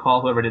that's a good call.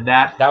 Whoever did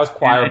that. That was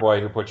Choir And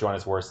Boy who put you on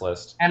his worst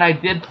list. And I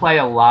did play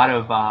a lot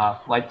of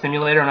Flight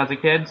Simulator when I was a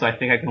kid, so I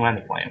think I can land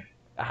a plane.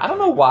 I don't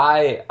know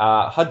why.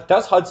 That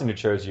was Hudson who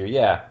chose you.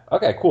 Yeah.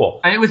 Okay.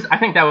 Cool. And I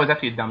think that was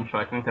actually a dumb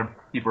choice. I think there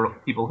are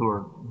people who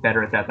are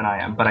better at that than I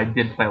am, but I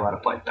did play a lot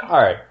of Flight Sim. All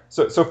right.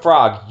 So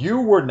Frog, you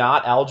were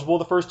not eligible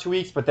the first 2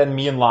 weeks, but then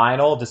me and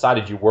Lionel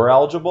decided you were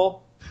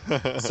eligible.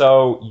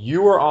 So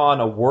you were on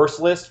a worst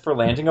list for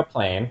landing a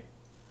plane,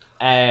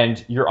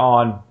 and you're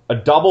on a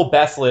double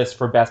best list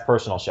for best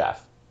personal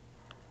chef.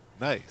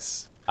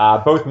 Nice.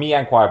 Both me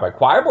and Choir Boy.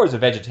 Choir Boy's a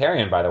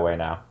vegetarian, by the way,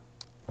 now.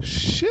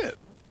 Shit.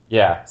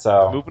 Yeah,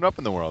 so Moving up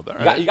in the world. All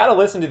you right. got to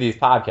listen to these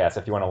podcasts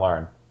if you want to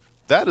learn.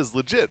 That is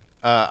legit.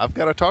 I've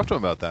got to talk to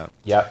him about that.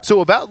 Yep.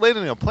 So about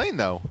landing a plane,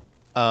 though,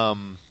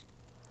 I've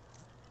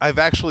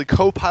actually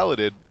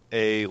co-piloted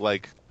a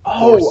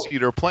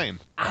four-seater plane.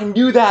 I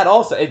knew that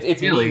also.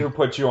 It's Really? me who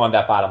put you on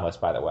that bottom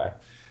list, by the way.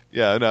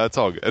 Yeah, no, it's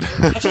all good.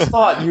 I just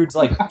thought you'd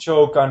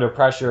choke under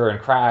pressure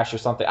and crash or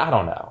something. I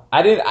don't know.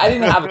 I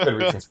didn't have a good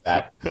reason for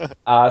that.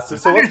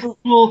 So let's move.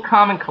 Cool,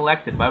 calm, and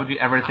collected. Why would you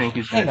ever think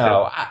he's I going to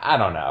know. I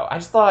don't know. I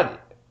just thought.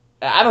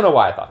 I don't know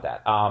why I thought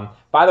that.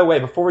 By the way,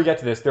 before we get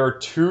to this, there are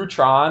 2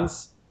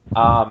 Trons.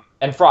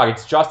 And Frog,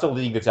 it's just a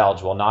league that's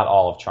eligible, not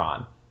all of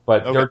Tron.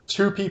 But there are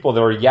 2 people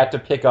that are yet to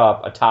pick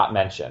up a top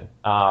mention.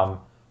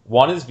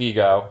 One is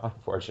Vigo,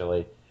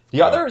 unfortunately.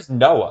 The other is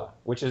Noah,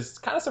 which is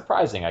kind of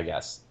surprising, I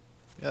guess.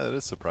 Yeah, that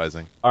is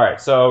surprising. All right,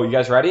 so you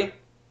guys ready?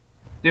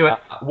 Do it.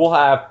 We'll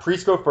have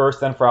Priest go first,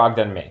 then Frog,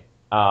 then me.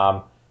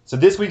 So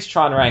this week's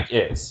Tron rank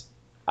is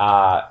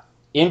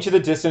into the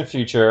distant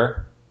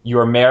future. You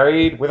are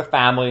married with a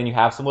family and you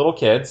have some little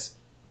kids,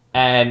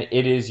 and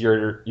it is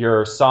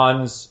your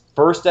son's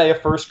first day of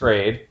first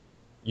grade.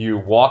 You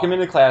walk him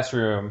into the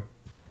classroom.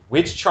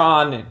 Which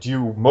Tron do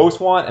you most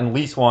want and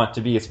least want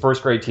to be his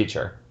first grade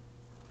teacher?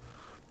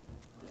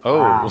 Oh.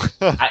 Wow.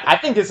 I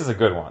think this is a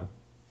good one.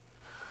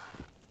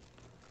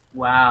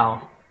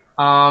 Wow.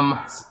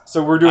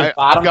 So we're doing I've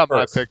bottom got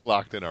first. my pick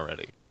locked in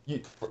already.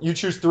 You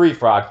choose 3,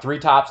 Frog. 3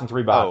 tops and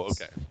 3 Oh, bottoms.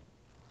 okay.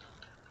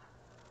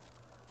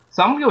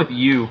 So I'm gonna go with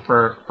you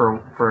for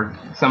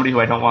somebody who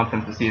I don't want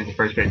them to see as a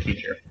first grade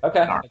teacher.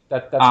 Okay. Sorry.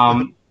 That's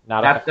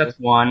not That's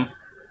one.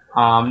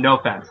 No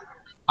offense.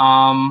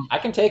 I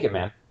can take it,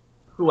 man.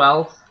 Who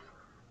else?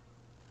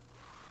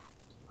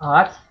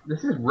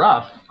 This is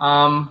rough.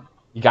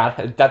 You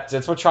got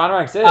that's what Tron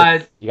ranks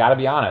is. You got to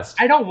be honest.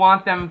 I don't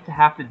want them to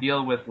have to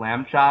deal with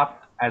Lamb Chop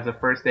as a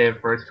first day of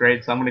first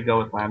grade, so I'm gonna go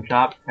with Lamb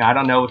Chop. And I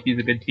don't know if he's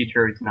a good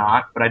teacher or he's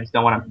not, but I just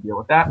don't want him to deal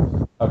with that.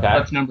 Okay.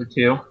 That's number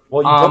 2.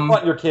 Well, you don't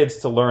want your kids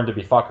to learn to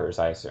be fuckers,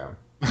 I assume.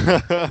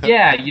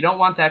 Yeah, you don't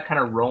want that kind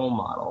of role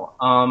model.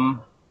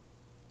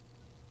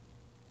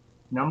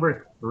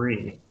 Number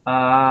 3.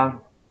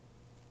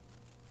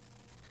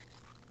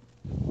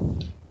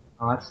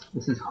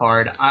 This is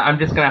hard. I'm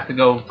just gonna have to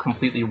go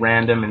completely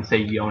random and say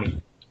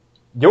Yoni.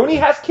 Yoni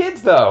has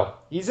kids though.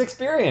 He's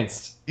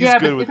experienced. He's Yeah,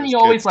 good but with isn't his he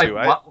always, kids, like, too.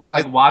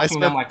 watching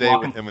spent them, like, the day walk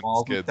with into him and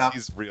walls his and kids. stuff?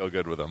 He's real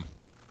good with them.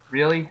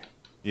 Really?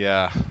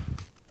 Yeah.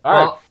 All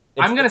right. Well,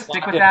 I'm gonna It's stick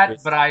locked with in, that,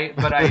 Chris. but I,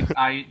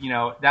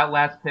 that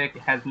last pick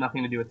has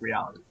nothing to do with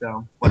reality.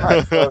 So All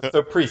right.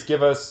 So Priest,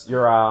 give us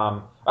your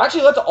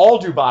Actually, let's all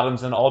do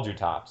bottoms and all do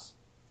tops.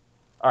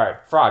 All right,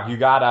 Frog, you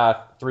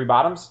got 3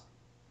 bottoms.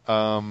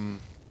 Anton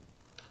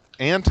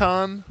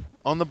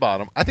on the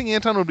bottom. I think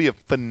Anton would be a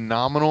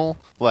phenomenal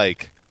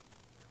 8th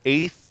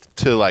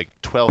to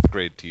 12th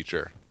grade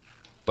teacher,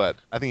 but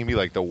I think he'd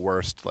be the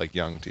worst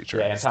young teacher.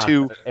 Yeah, It's Anton's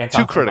too on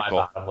my critical.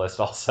 bottom list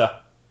also.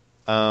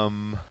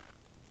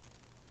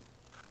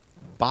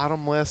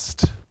 Bottom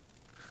list.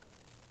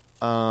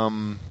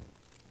 I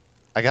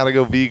gotta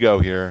go Vigo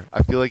here.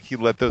 I feel like he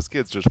let those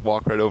kids just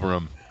walk right over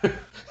him.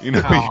 You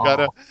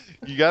Aw.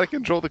 you gotta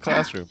control the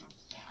classroom.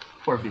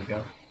 poor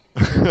Vigo.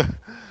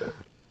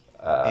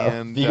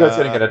 And, Vigo's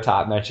gonna get a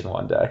top mention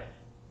one day.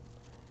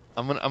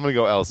 I'm gonna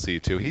go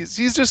LC too.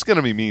 He's just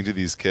gonna be mean to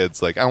these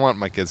kids. I want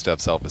my kids to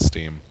have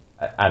self-esteem.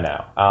 I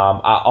know.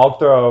 I'll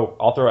throw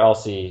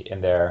LC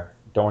in there.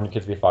 Don't want your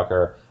kids to be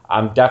fucker.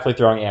 I'm definitely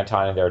throwing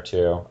Anton in there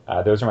too.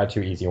 Those are my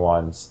 2 easy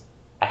ones.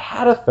 I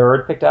had a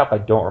third picked up. I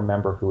don't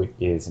remember who it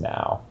is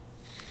now.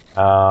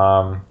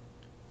 Choir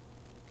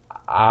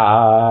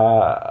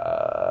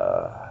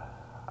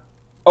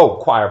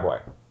boy.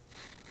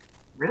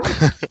 Really?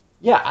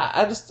 Yeah,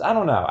 I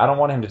don't know. I don't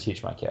want him to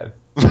teach my kid.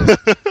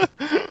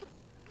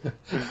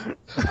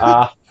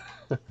 All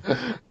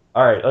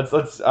right, let's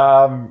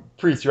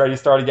Priest, you ready to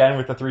start again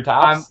with the 3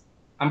 tops?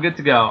 I'm good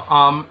to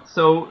go.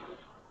 So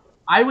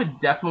I would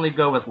definitely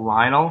go with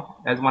Lionel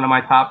as one of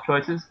my top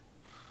choices.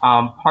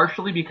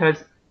 Partially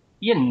because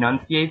he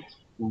enunciates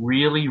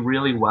really,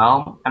 really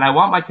well, and I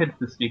want my kids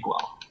to speak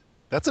well.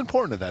 That's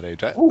important at that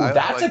age. Ooh, I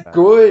that's like a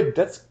that.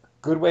 that's a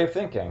good way of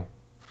thinking.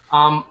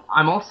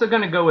 I'm also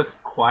going to go with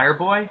Choir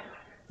Boy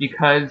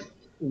because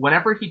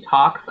whenever he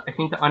talks, I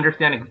think to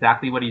understand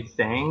exactly what he's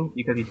saying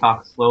because he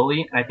talks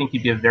slowly, and I think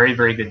he'd be a very,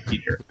 very good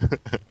teacher.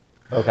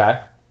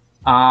 Okay.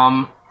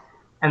 And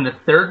the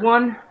third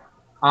one,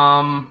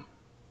 I'm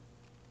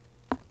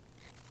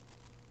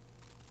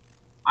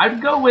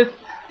gonna go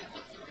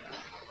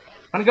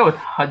with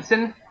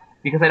Hudson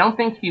because I don't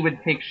think he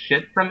would take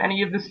shit from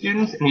any of the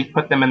students and he'd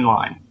put them in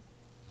line.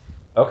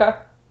 Okay.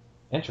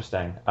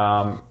 Interesting.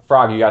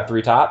 Frog, you got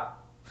 3 top?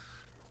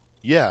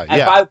 Yeah, And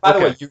yeah. by the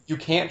Okay. way, you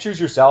can't choose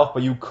yourself,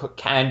 but you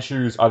can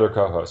choose other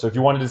co-hosts. So if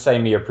you wanted to say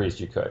me or Priest,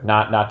 you could.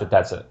 Not that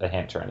that's a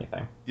hint or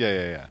anything.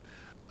 Yeah.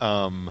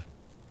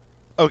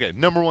 Okay,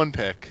 number 1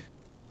 pick,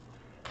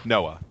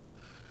 Noah.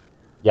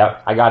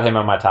 Yep, I got him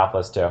on my top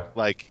list too.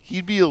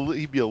 He'd be a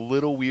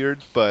little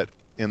weird, but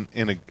in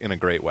a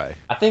great way.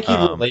 I think he'd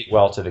relate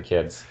well to the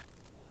kids.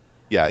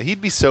 Yeah,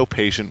 he'd be so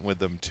patient with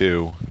them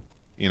too,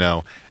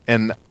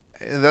 and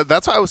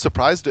that's why I was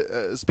surprised.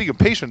 Speaking of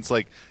patience,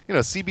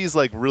 CB's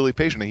really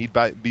patient, and he'd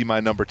be my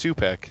number 2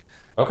 pick.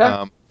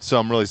 Okay. So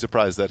I'm really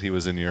surprised that he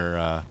was in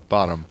your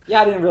bottom.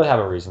 Yeah, I didn't really have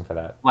a reason for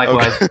that.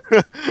 Likewise.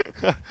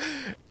 Okay.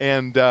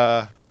 and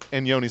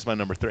Yoni's my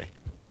number 3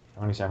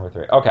 Only number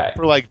 3. Okay.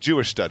 for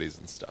Jewish studies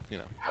and stuff.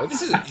 Oh,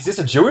 is this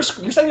a Jewish?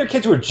 You're sending your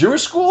kid to a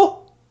Jewish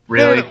school?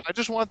 Really? No, I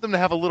just want them to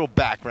have a little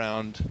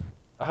background,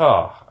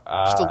 Oh.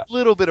 just a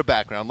little bit of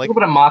background, A little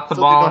bit of matzo so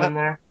they ball don't in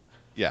there.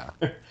 Yeah.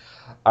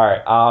 All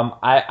right.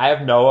 I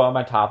have Noah on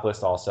my top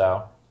list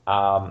also.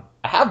 I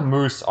have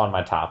Moose on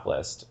my top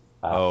list.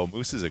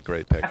 Moose is a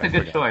great pick. That's a I good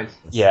forgot. choice.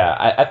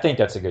 Yeah, I think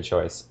that's a good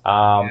choice.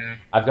 Yeah.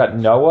 I've got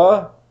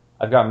Noah,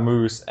 I've got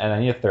Moose, and I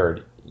need a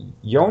third.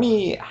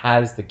 Yoni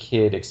has the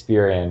kid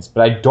experience,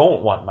 but I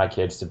don't want my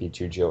kids to be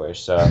too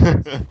Jewish, so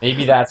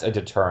maybe that's a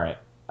deterrent.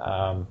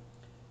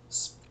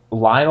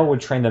 Lionel would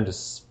train them to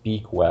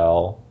speak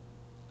well.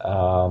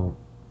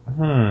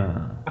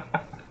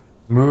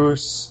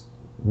 Moose,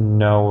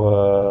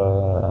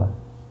 Noah.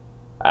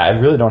 I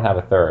really don't have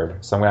a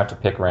third, so I'm gonna have to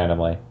pick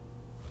randomly.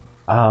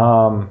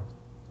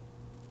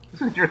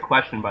 This is your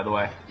question, by the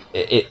way.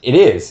 It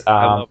is.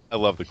 I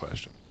love the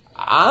question.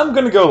 I'm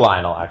gonna go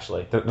Lionel.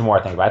 Actually, the more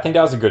I think about it, I think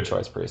that was a good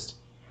choice, Priest.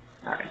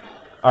 All right.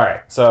 All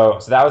right, so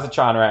that was the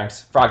Tron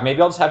ranks. Frog,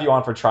 maybe I'll just have you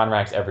on for Tron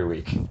ranks every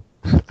week.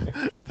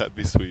 That'd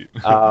be sweet.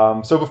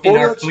 So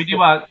before Can we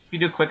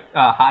do quick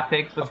hot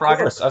takes with of Frog?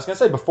 course, I was gonna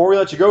say before we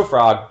let you go,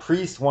 Frog,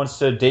 Priest wants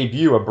to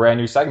debut a brand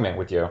new segment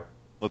with you.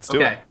 Let's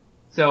do Okay. it.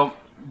 So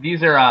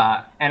these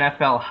are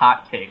NFL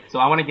hot takes. So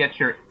I want to get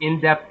your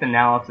in-depth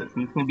analysis,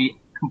 and it's going to be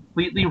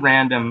completely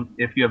random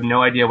if you have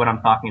no idea what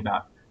I'm talking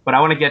about. But I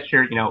want to get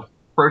your,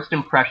 first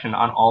impression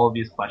on all of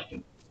these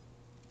questions.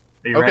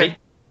 Are you Okay. ready?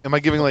 Am I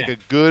giving like Okay. a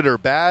good or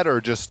bad or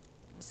just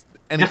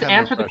any Just kind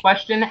answer of the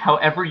impression? question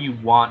however you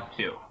want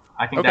to.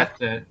 I think Okay.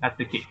 that's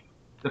the key.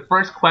 The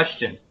first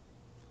question: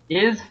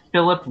 is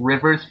Philip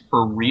Rivers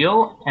for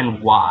real,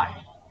 and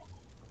why?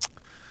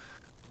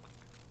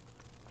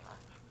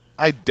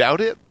 I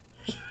doubt it.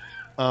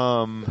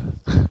 I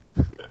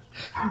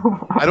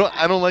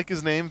don't like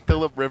his name,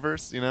 Philip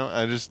Rivers.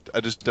 I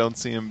just don't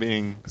see him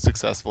being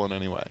successful in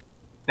any way.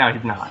 No,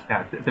 he's not.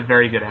 No, it's a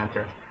very good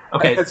answer.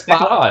 Okay, It's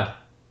spot on.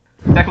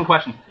 second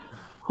question: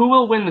 who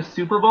will win the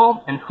Super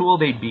Bowl, and who will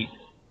they beat?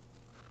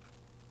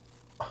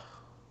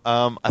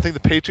 I think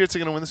the Patriots are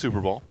going to win the Super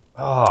Bowl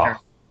Oh,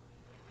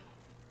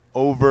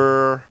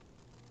 over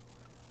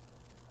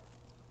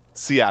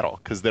Seattle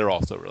because they're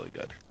also really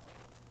good.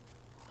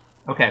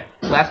 Okay,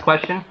 last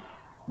question.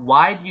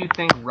 Why do you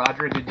think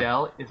Roger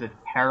Goodell is a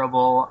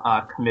terrible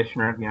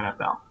commissioner of the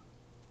NFL?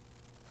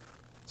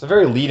 it's a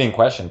very leading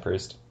question,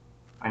 Priest.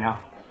 I know.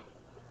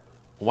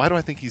 Why do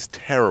I think he's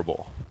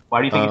terrible? Why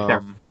do you think he's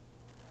terrible?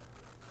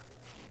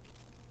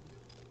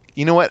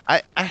 You know what?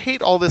 I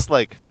hate all this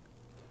all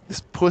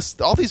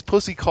these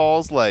pussy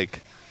calls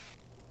like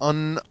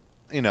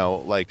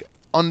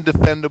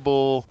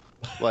undefendable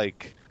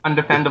like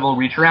Undefendable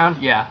reach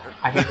around? Yeah,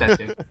 I hate that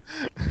too.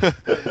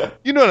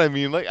 you know what I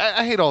mean? Like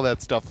I hate all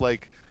that stuff.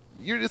 Like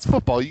it's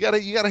football. You gotta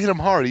hit them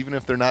hard even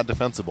if they're not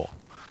defensible.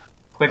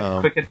 Quick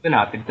hits the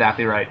nuts.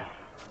 Exactly right.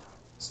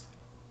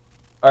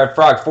 All right,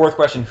 Frog. Fourth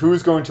question: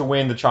 who's going to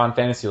win the Tron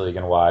Fantasy League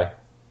and why?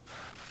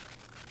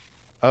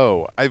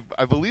 Oh, I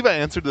believe I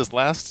answered this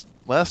last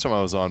time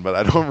I was on, but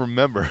I don't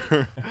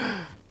remember.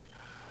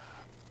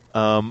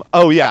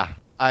 Oh yeah,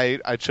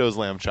 I chose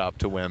Lamb Chop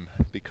to win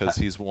because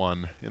he's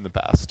won in the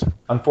past.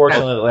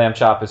 Unfortunately, Lamb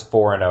Chop is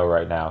 4-0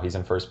 right now. He's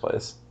in first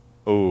place.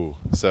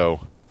 So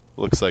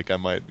looks like I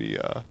might be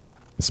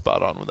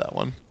spot on with that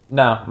one.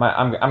 No,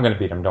 I'm going to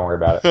beat him. Don't worry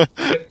about it.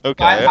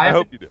 Okay, I I have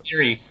hope a you do.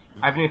 theory.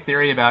 I have a new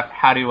theory about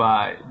how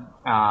to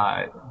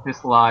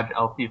dislodge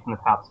LP from the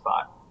top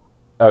spot.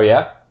 Oh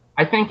yeah.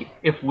 I think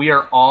if we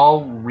are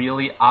all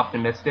really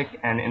optimistic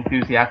and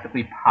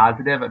enthusiastically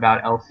positive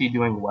about LC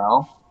doing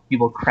well, he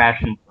will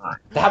crash and burn.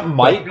 That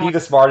might be the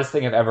smartest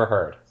thing I've ever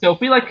heard. So if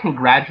we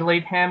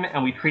congratulate him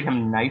and we treat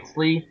him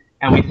nicely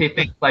and we say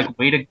things like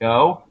 "way to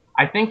go,"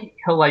 I think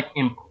he'll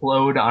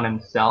implode on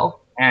himself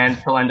and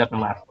he'll end up in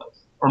last place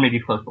or maybe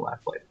close to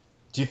last place.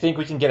 Do you think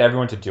we can get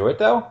everyone to do it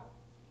though?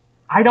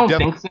 I don't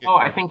Definitely. think so.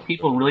 I think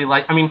people really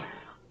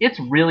it's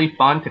really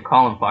fun to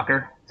call him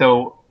fucker.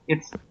 So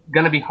it's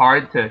going to be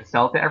hard to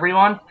sell to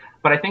everyone.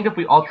 But I think if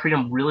we all treat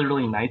him really,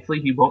 really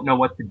nicely, he won't know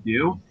what to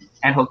do.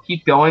 And he'll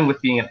keep going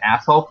with being an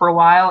asshole for a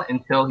while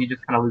until he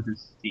just kind of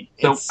loses steam.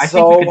 So It's I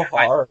think we so could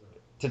try. hard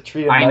to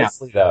treat him I know.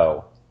 nicely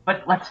though.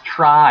 But let's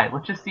try.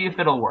 Let's just see if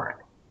it'll work.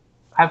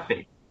 Have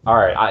faith. All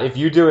right, if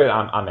you do it,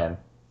 I'm in.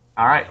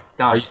 All right,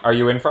 done. Are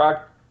you in, Frog?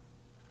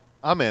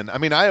 I'm in. I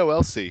mean,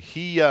 IOLC.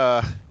 He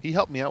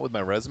helped me out with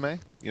my resume.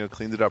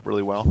 Cleaned it up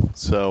really well.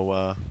 So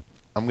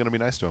I'm gonna be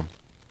nice to him.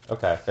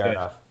 Okay, fair Good.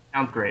 enough.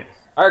 Sounds great.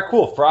 All right,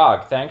 cool.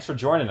 Frog, thanks for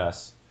joining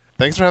us.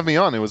 Thanks for having me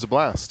on. It was a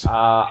blast.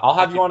 I'll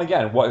have you on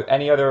again. What?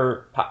 Any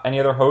other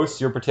hosts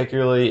you're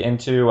particularly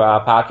into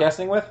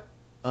podcasting with?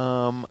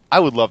 I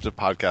would love to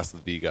podcast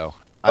with Vigo.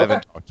 I Okay.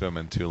 haven't talked to him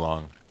in too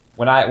long.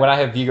 When I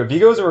have Vigo,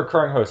 Vigo's a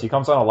recurring host. He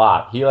comes on a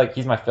lot.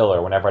 He's my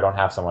filler whenever I don't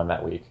have someone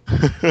that week.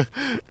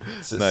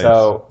 Nice.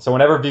 So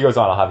whenever Vigo's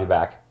on, I'll have you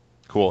back.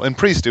 Cool. And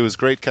Priest, it was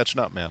great catching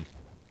up, man.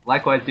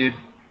 Likewise, dude.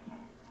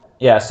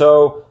 Yeah.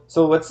 So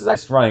let's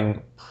it's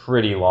running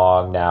pretty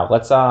long now.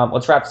 Let's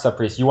wrap this up,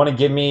 Priest. You want to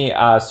give me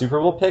a Super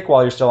Bowl pick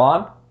while you're still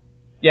on?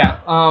 Yeah.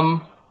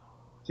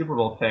 Super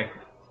Bowl pick.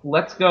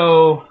 Let's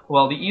go.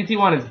 Well, the easy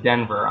one is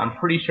Denver. I'm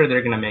pretty sure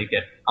they're going to make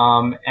it.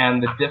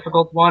 And the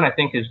difficult one, I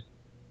think, is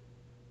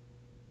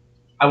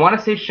I want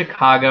to say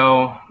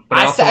Chicago. But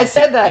I also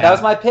said that. yeah. That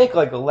was my pick.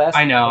 Like the last.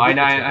 I know. a week or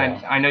two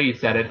ago. I know you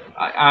said it.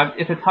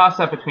 It's a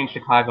toss-up between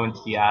Chicago and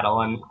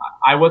Seattle, and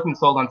I wasn't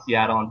sold on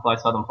Seattle until I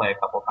saw them play a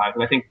couple times.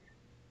 And I think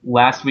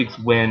last week's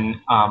win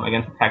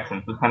against the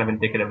Texans was kind of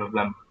indicative of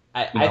them.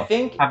 I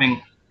think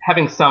having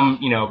having some,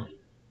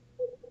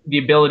 the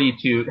ability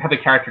to have the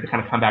character to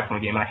kind of come back from a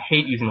game. And I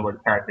hate using the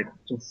word character;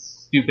 it's just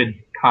a stupid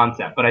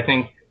concept. But I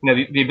think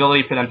the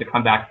ability for them to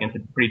come back against a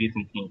pretty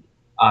decent team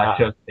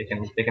shows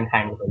that they can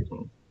hang with other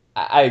teams.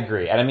 I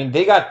agree, and I mean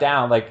they got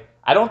down. Like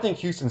I don't think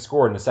Houston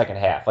scored in the second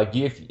half. Like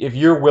if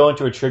you're willing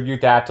to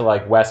attribute that to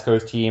like West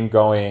Coast team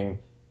going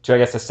to I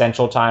guess the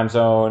Central Time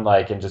Zone,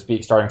 like and just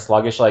starting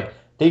sluggish, like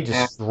they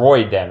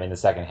destroyed them in the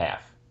second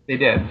half. They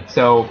did.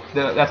 So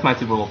that's my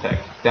Super Bowl pick: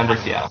 Denver,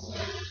 Seattle.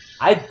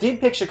 I did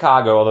pick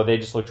Chicago, although they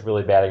just looked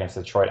really bad against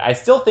Detroit. I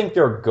still think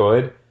they're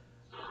good.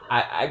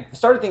 I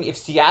started thinking if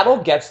Seattle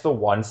gets the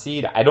 1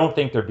 seed, I don't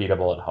think they're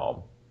beatable at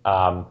home.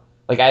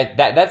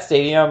 That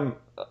stadium.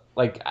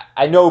 Like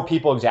I know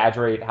people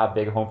exaggerate how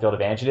big home field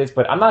advantage it is,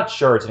 but I'm not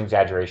sure it's an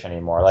exaggeration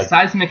anymore. Like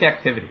seismic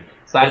activity.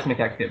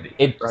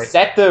 It right?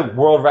 set the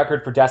world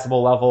record for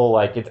decibel level.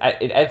 Like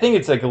I think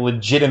it's like a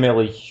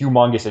legitimately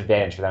humongous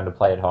advantage for them to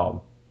play at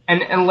home.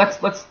 And let's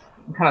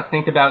kind of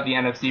think about the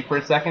NFC for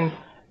a second.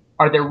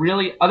 Are there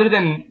really, other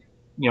than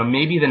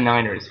maybe the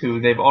Niners, the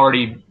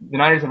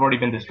Niners have already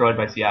been destroyed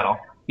by Seattle.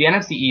 The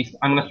NFC East,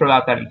 I'm going to throw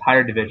out that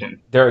entire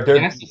division. They're the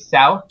NFC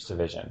South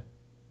division.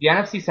 The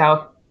NFC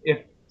South,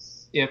 if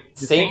the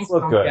Saints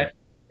look good.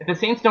 If the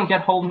Saints don't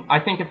get hold, I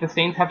think if the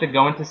Saints have to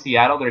go into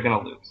Seattle, they're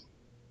going to lose.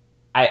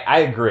 I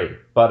agree,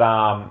 but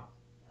I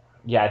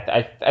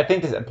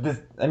think this.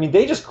 I mean,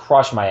 they just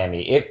crush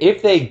Miami.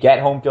 If they get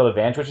home field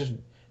advantage, which is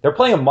they're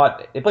playing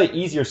they play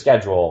easier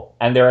schedule,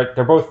 and they're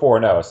both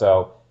 4-0.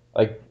 So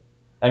like,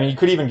 I mean, you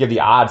could even give the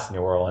odds to New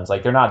Orleans.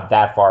 Like they're not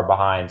that far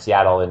behind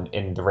Seattle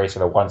in the race for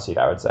the 1 seed,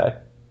 I would say.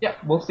 Yeah,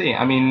 we'll see.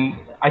 I mean,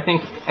 I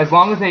think as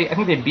long as I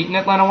think they've beaten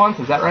Atlanta once.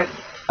 Is that right?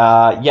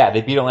 Yeah,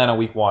 they beat Atlanta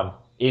week 1.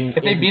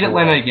 If they beat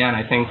Atlanta again,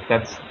 I think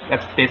that's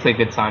basically a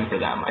good sign for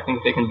them. I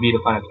think they can beat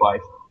Atlanta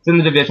twice. It's in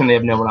the division; they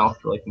have no one else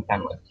to really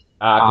contend with.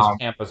 Because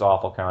Tampa's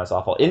awful, Carolina's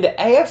awful. In the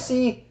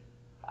AFC,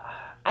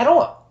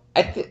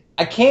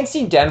 I can't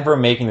see Denver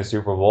making the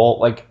Super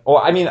Bowl.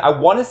 I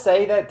want to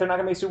say that they're not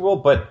going to make the Super Bowl,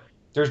 but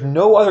there's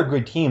no other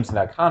good teams in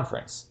that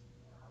conference.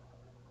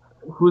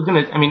 Who's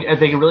gonna? I mean,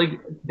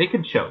 they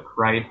could choke,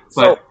 right?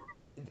 But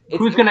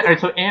who's gonna?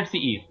 So AFC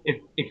East,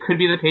 it could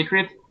be the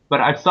Patriots,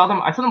 but I saw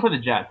them play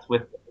the Jets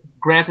with,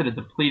 granted, a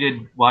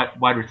depleted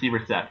wide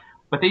receiver set,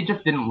 but they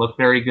just didn't look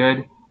very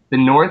good. The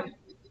North,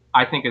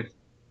 I think, is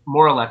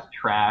more or less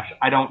trash.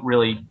 I don't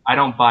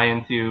buy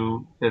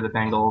into the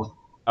Bengals.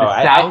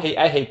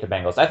 I hate the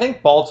Bengals. I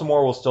think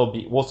Baltimore will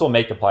still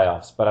make the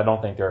playoffs, but I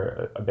don't think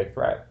they're a big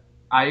threat.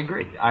 I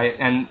agree.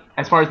 And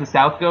as far as the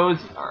South goes,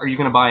 are you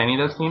going to buy any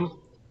of those teams?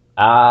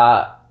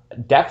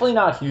 Definitely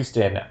not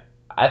Houston.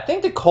 I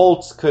think the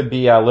Colts could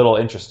be a little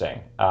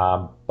interesting,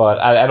 but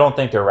I don't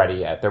think they're ready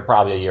yet. They're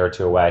probably a year or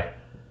two away.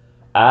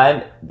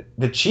 And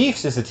the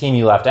Chiefs is the team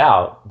you left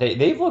out.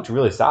 They've looked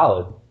really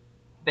solid.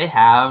 They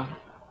have.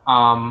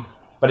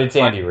 But it's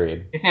Andy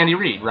Reid. It's Andy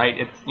Reid, right?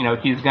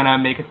 It's he's gonna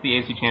make it to the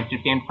AFC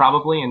Championship game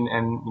probably, and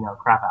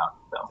crap out.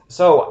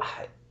 So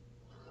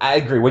I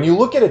agree. When you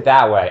look at it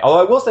that way,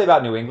 although I will say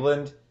about New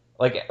England,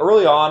 like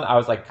early on, I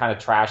was like kind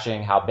of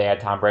trashing how bad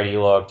Tom Brady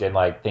looked and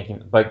like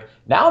thinking, like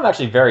now I'm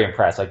actually very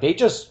impressed. Like they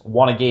just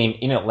won a game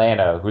in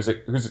Atlanta, who's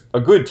a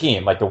good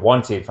team, like the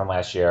 1 seed from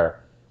last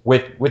year,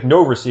 with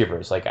no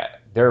receivers. Like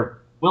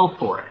they're Will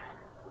Ford.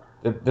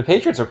 The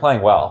Patriots are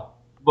playing well.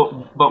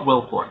 But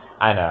Will Ford.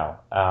 I know.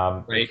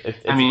 Right.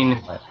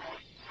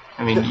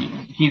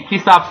 He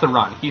stops the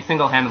run. He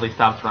single-handedly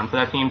stops the run for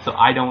that team. So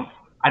I don't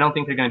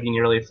think they're going to be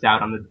nearly as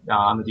stout on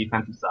the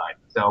defensive side.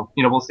 So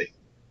we'll see.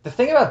 The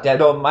thing about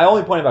Denver, my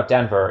only point about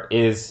Denver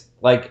is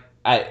like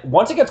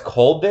once it gets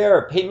cold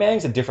there, Peyton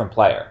Manning's a different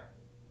player.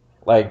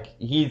 Like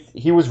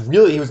he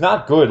was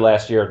not good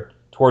last year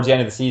towards the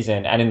end of the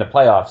season and in the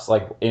playoffs,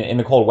 like in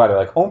the cold weather.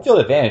 Like home field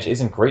advantage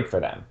isn't great for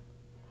them.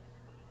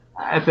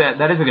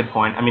 That is a good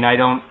point. I mean,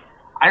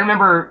 I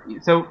remember,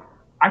 so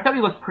I thought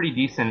he looked pretty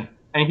decent.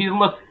 I mean, he didn't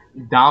look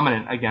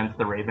dominant against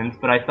the Ravens,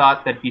 but I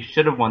thought that he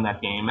should have won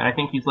that game, and I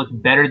think he's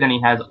looked better than he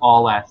has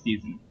all last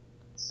season.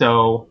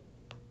 So,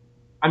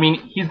 I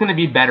mean, he's going to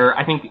be better.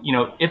 I think,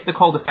 if the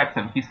cold affects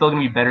him, he's still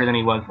going to be better than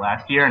he was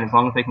last year, and as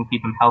long as they can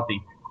keep him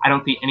healthy, I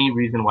don't see any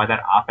reason why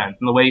that offense,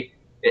 and the way,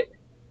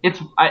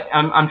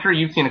 I'm sure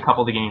you've seen a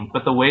couple of the games,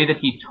 but the way that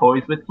he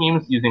toys with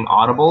teams using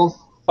audibles,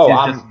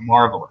 it's just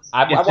marvelous.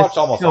 I've watched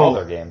almost all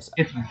their games.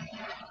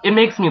 It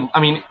makes me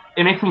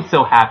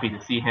so happy to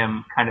see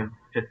him kind of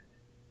just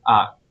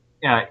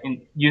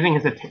using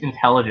his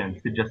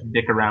intelligence to just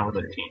dick around with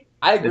other teams.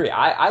 I agree.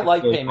 I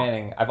like Peyton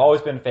Manning. I've always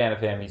been a fan of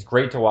him. He's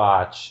great to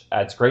watch.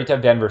 It's great to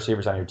have Denver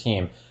receivers on your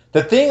team.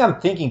 The thing I'm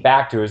thinking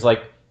back to is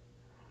like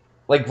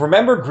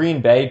remember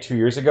Green Bay 2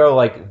 years ago?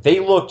 Like they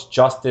looked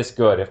just this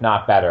good, if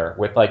not better,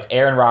 with like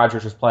Aaron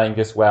Rodgers was playing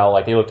this well.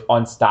 Like they looked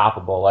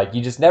unstoppable. Like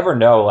you just never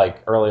know.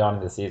 Like early on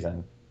in the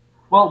season.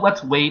 Well,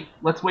 let's wait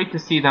to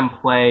see them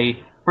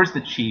play first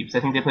the Chiefs.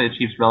 I think they play the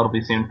Chiefs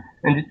relatively soon.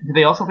 And do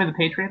they also play the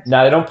Patriots?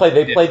 No, they don't play.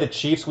 They play the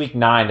Chiefs week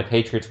 9, the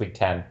Patriots week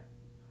 10.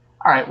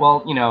 All right.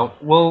 Well,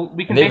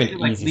 we can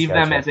basically leave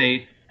them as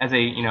a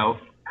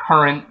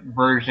current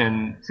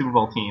version Super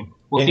Bowl team.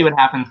 We'll see what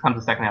happens come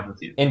the second half of the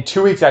season. In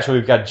 2 weeks, actually,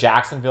 we've got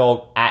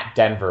Jacksonville at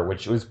Denver,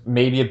 which was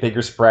maybe a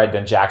bigger spread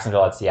than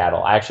Jacksonville at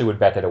Seattle. I actually would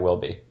bet that it will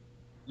be.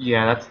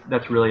 Yeah,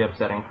 that's really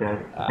upsetting to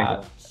think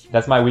of.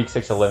 That's my Week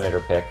 6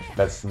 eliminator pick.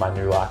 That's my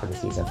new lock of the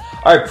season.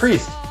 All right,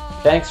 Priest,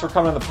 thanks for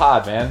coming on the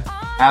pod, man.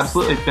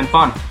 Absolutely, it's been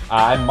fun.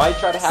 I might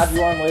try to have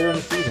you on later in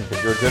the season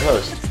because you're a good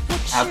host.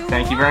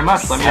 Thank you very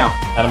much. Let me know.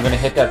 And I'm going to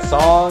hit that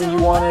song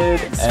you wanted,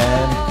 and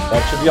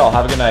that should be all.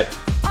 Have a good night.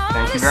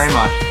 Thank you very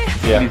much.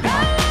 Yeah. Easy,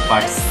 man.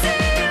 Bye.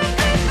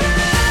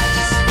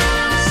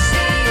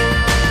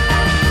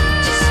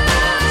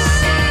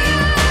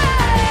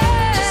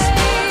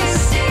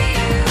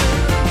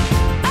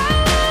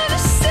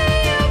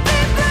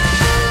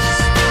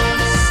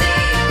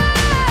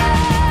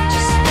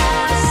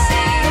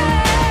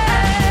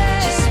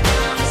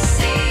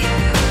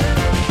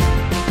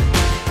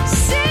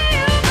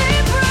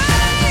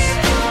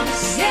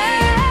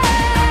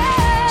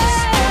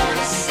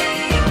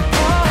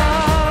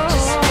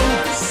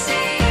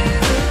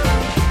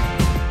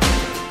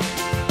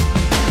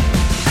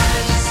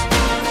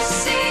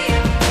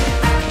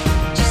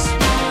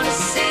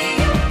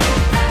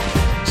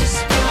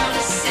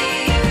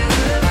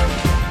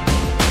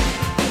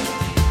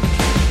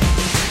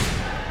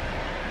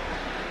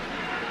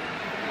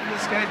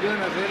 This guy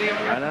doing a video?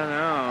 I don't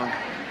know.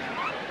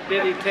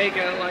 Did he take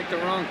like the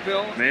wrong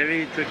pill?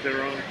 Maybe he took the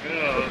wrong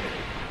pill.